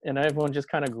 and everyone just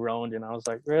kind of groaned, and I was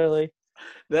like, really?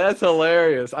 That's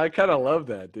hilarious. I kind of love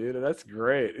that, dude. That's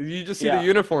great. You just see the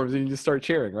uniforms and you just start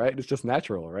cheering, right? It's just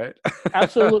natural, right?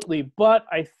 Absolutely. But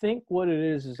I think what it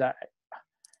is that,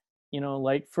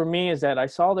 like for me, is that I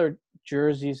saw their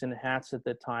jerseys and hats at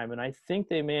the time, and I think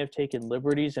they may have taken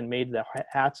liberties and made the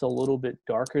hats a little bit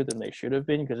darker than they should have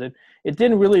been, because it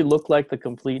didn't really look like the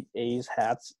complete A's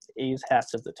hats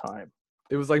of the time.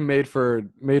 It was like made for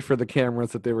the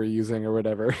cameras that they were using or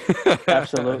whatever.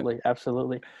 Absolutely.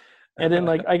 And then,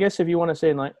 like, I guess if you want to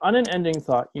say, like, on an ending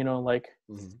thought,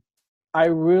 I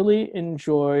really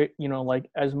enjoy,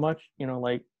 as much,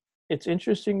 it's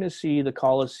interesting to see the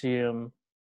Coliseum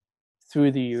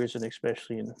through the years, and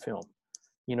especially in the film.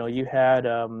 You had,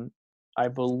 I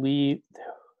believe,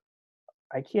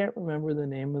 I can't remember the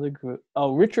name of the group.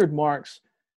 Oh, Richard Marx,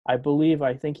 I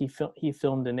think he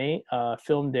filmed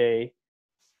a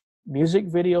music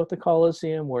video at the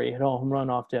Coliseum where he hit a home run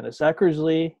off Dennis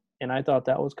Eckersley, and I thought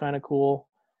that was kind of cool.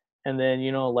 And then,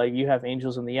 you have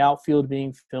Angels in the Outfield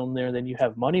being filmed there, then you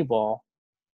have Moneyball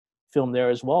filmed there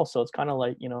as well. So it's kind of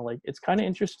like, it's kind of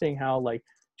interesting how, like,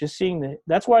 just seeing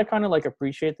that's why I kind of like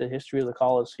appreciate the history of the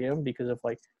Coliseum, because of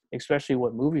like, especially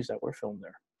what movies that were filmed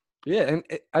there. Yeah, and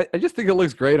I just think it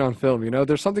looks great on film.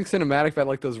 There's something cinematic about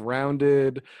like those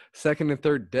rounded second and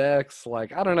third decks.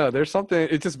 Like, I don't know, there's something.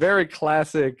 It's just very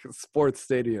classic sports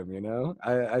stadium.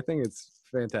 I think it's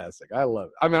fantastic. I love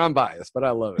it. I mean, I'm biased, but I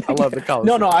love it. I love the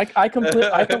Coliseum. No,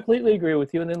 I completely agree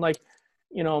with you. And then, like,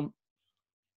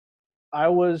 I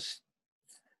was,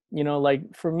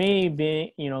 like for me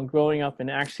being, growing up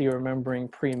and actually remembering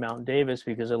pre-Mount Davis,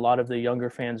 because a lot of the younger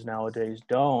fans nowadays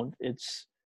don't. It's,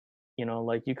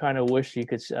 like you kind of wish you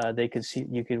could,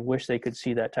 wish they could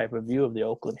see that type of view of the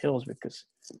Oakland Hills, because,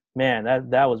 man,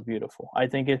 that was beautiful. I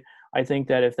think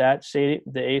that if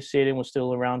the A's Stadium was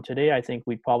still around today, I think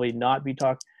we'd probably not be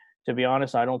talking. To be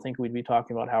honest, I don't think we'd be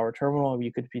talking about Howard Terminal.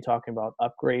 You could be talking about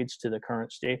upgrades to the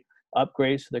current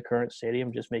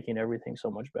stadium, just making everything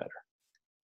so much better.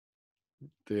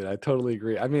 Dude, I totally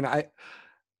agree. I mean,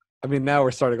 now we're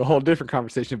starting a whole different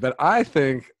conversation, but I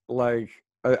think, like,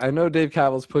 I know Dave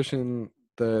Cavill's pushing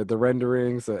the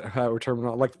renderings at Howard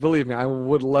Terminal. Like, believe me, I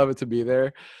would love it to be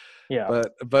there. Yeah.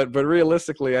 But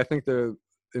realistically, I think it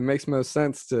makes most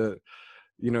sense to,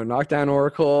 knock down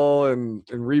Oracle and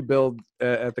rebuild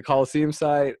at the Coliseum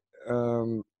site.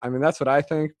 I mean, that's what I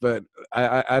think, but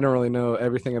I don't really know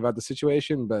everything about the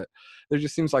situation, but there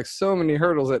just seems like so many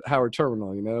hurdles at Howard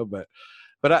Terminal,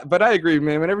 but I agree,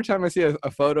 man. And every time I see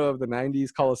a photo of the 90s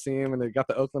Coliseum and they got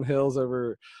the Oakland Hills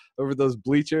over those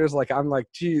bleachers, like, I'm like,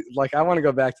 gee, like, I want to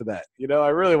go back to that. I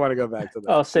really want to go back to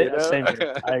that. Oh, same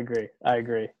here. I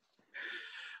agree.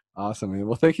 Awesome, man.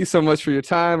 Well, thank you so much for your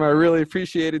time. I really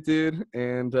appreciate it, dude.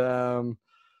 And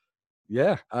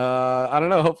yeah, I don't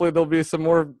know. Hopefully there'll be some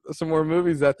more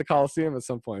movies at the Coliseum at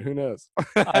some point. Who knows?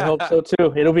 I hope so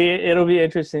too. It'll be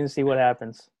interesting to see what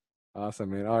happens. Awesome,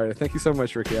 man. All right. Thank you so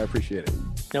much, Ricky. I appreciate it.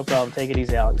 No problem. Take it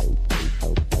easy, Alex.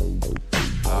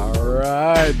 All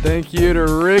right. Thank you to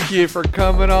Ricky for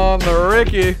coming on the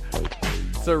Ricky.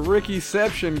 It's a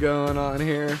Rickyception going on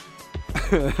here.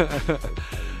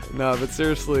 No, but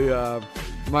seriously,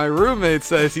 my roommate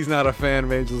says he's not a fan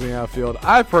of Angels in the Outfield.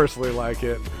 I personally like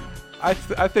it. I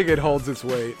think it holds its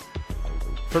weight.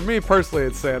 For me personally,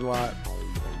 it's Sandlot.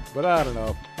 But I don't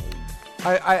know.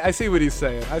 I see what he's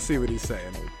saying.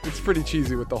 It's pretty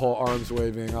cheesy with the whole arms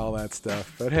waving, all that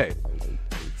stuff. But hey,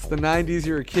 it's the 90s,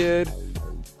 you're a kid.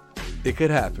 It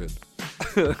could happen.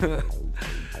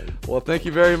 Well, thank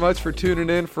you very much for tuning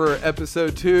in for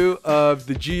episode 2 of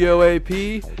the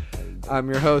GOAP. I'm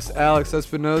your host, Alex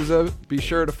Espinoza. Be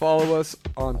sure to follow us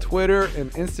on Twitter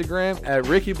and Instagram at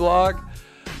RickyBlog.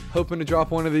 Hoping to drop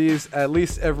one of these at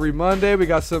least every Monday. We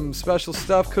got some special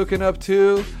stuff cooking up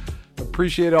too.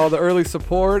 Appreciate all the early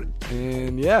support.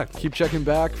 And yeah, keep checking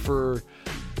back for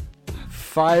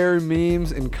fire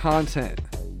memes and content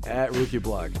at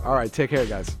RickyBlog. All right, take care,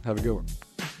 guys. Have a good one.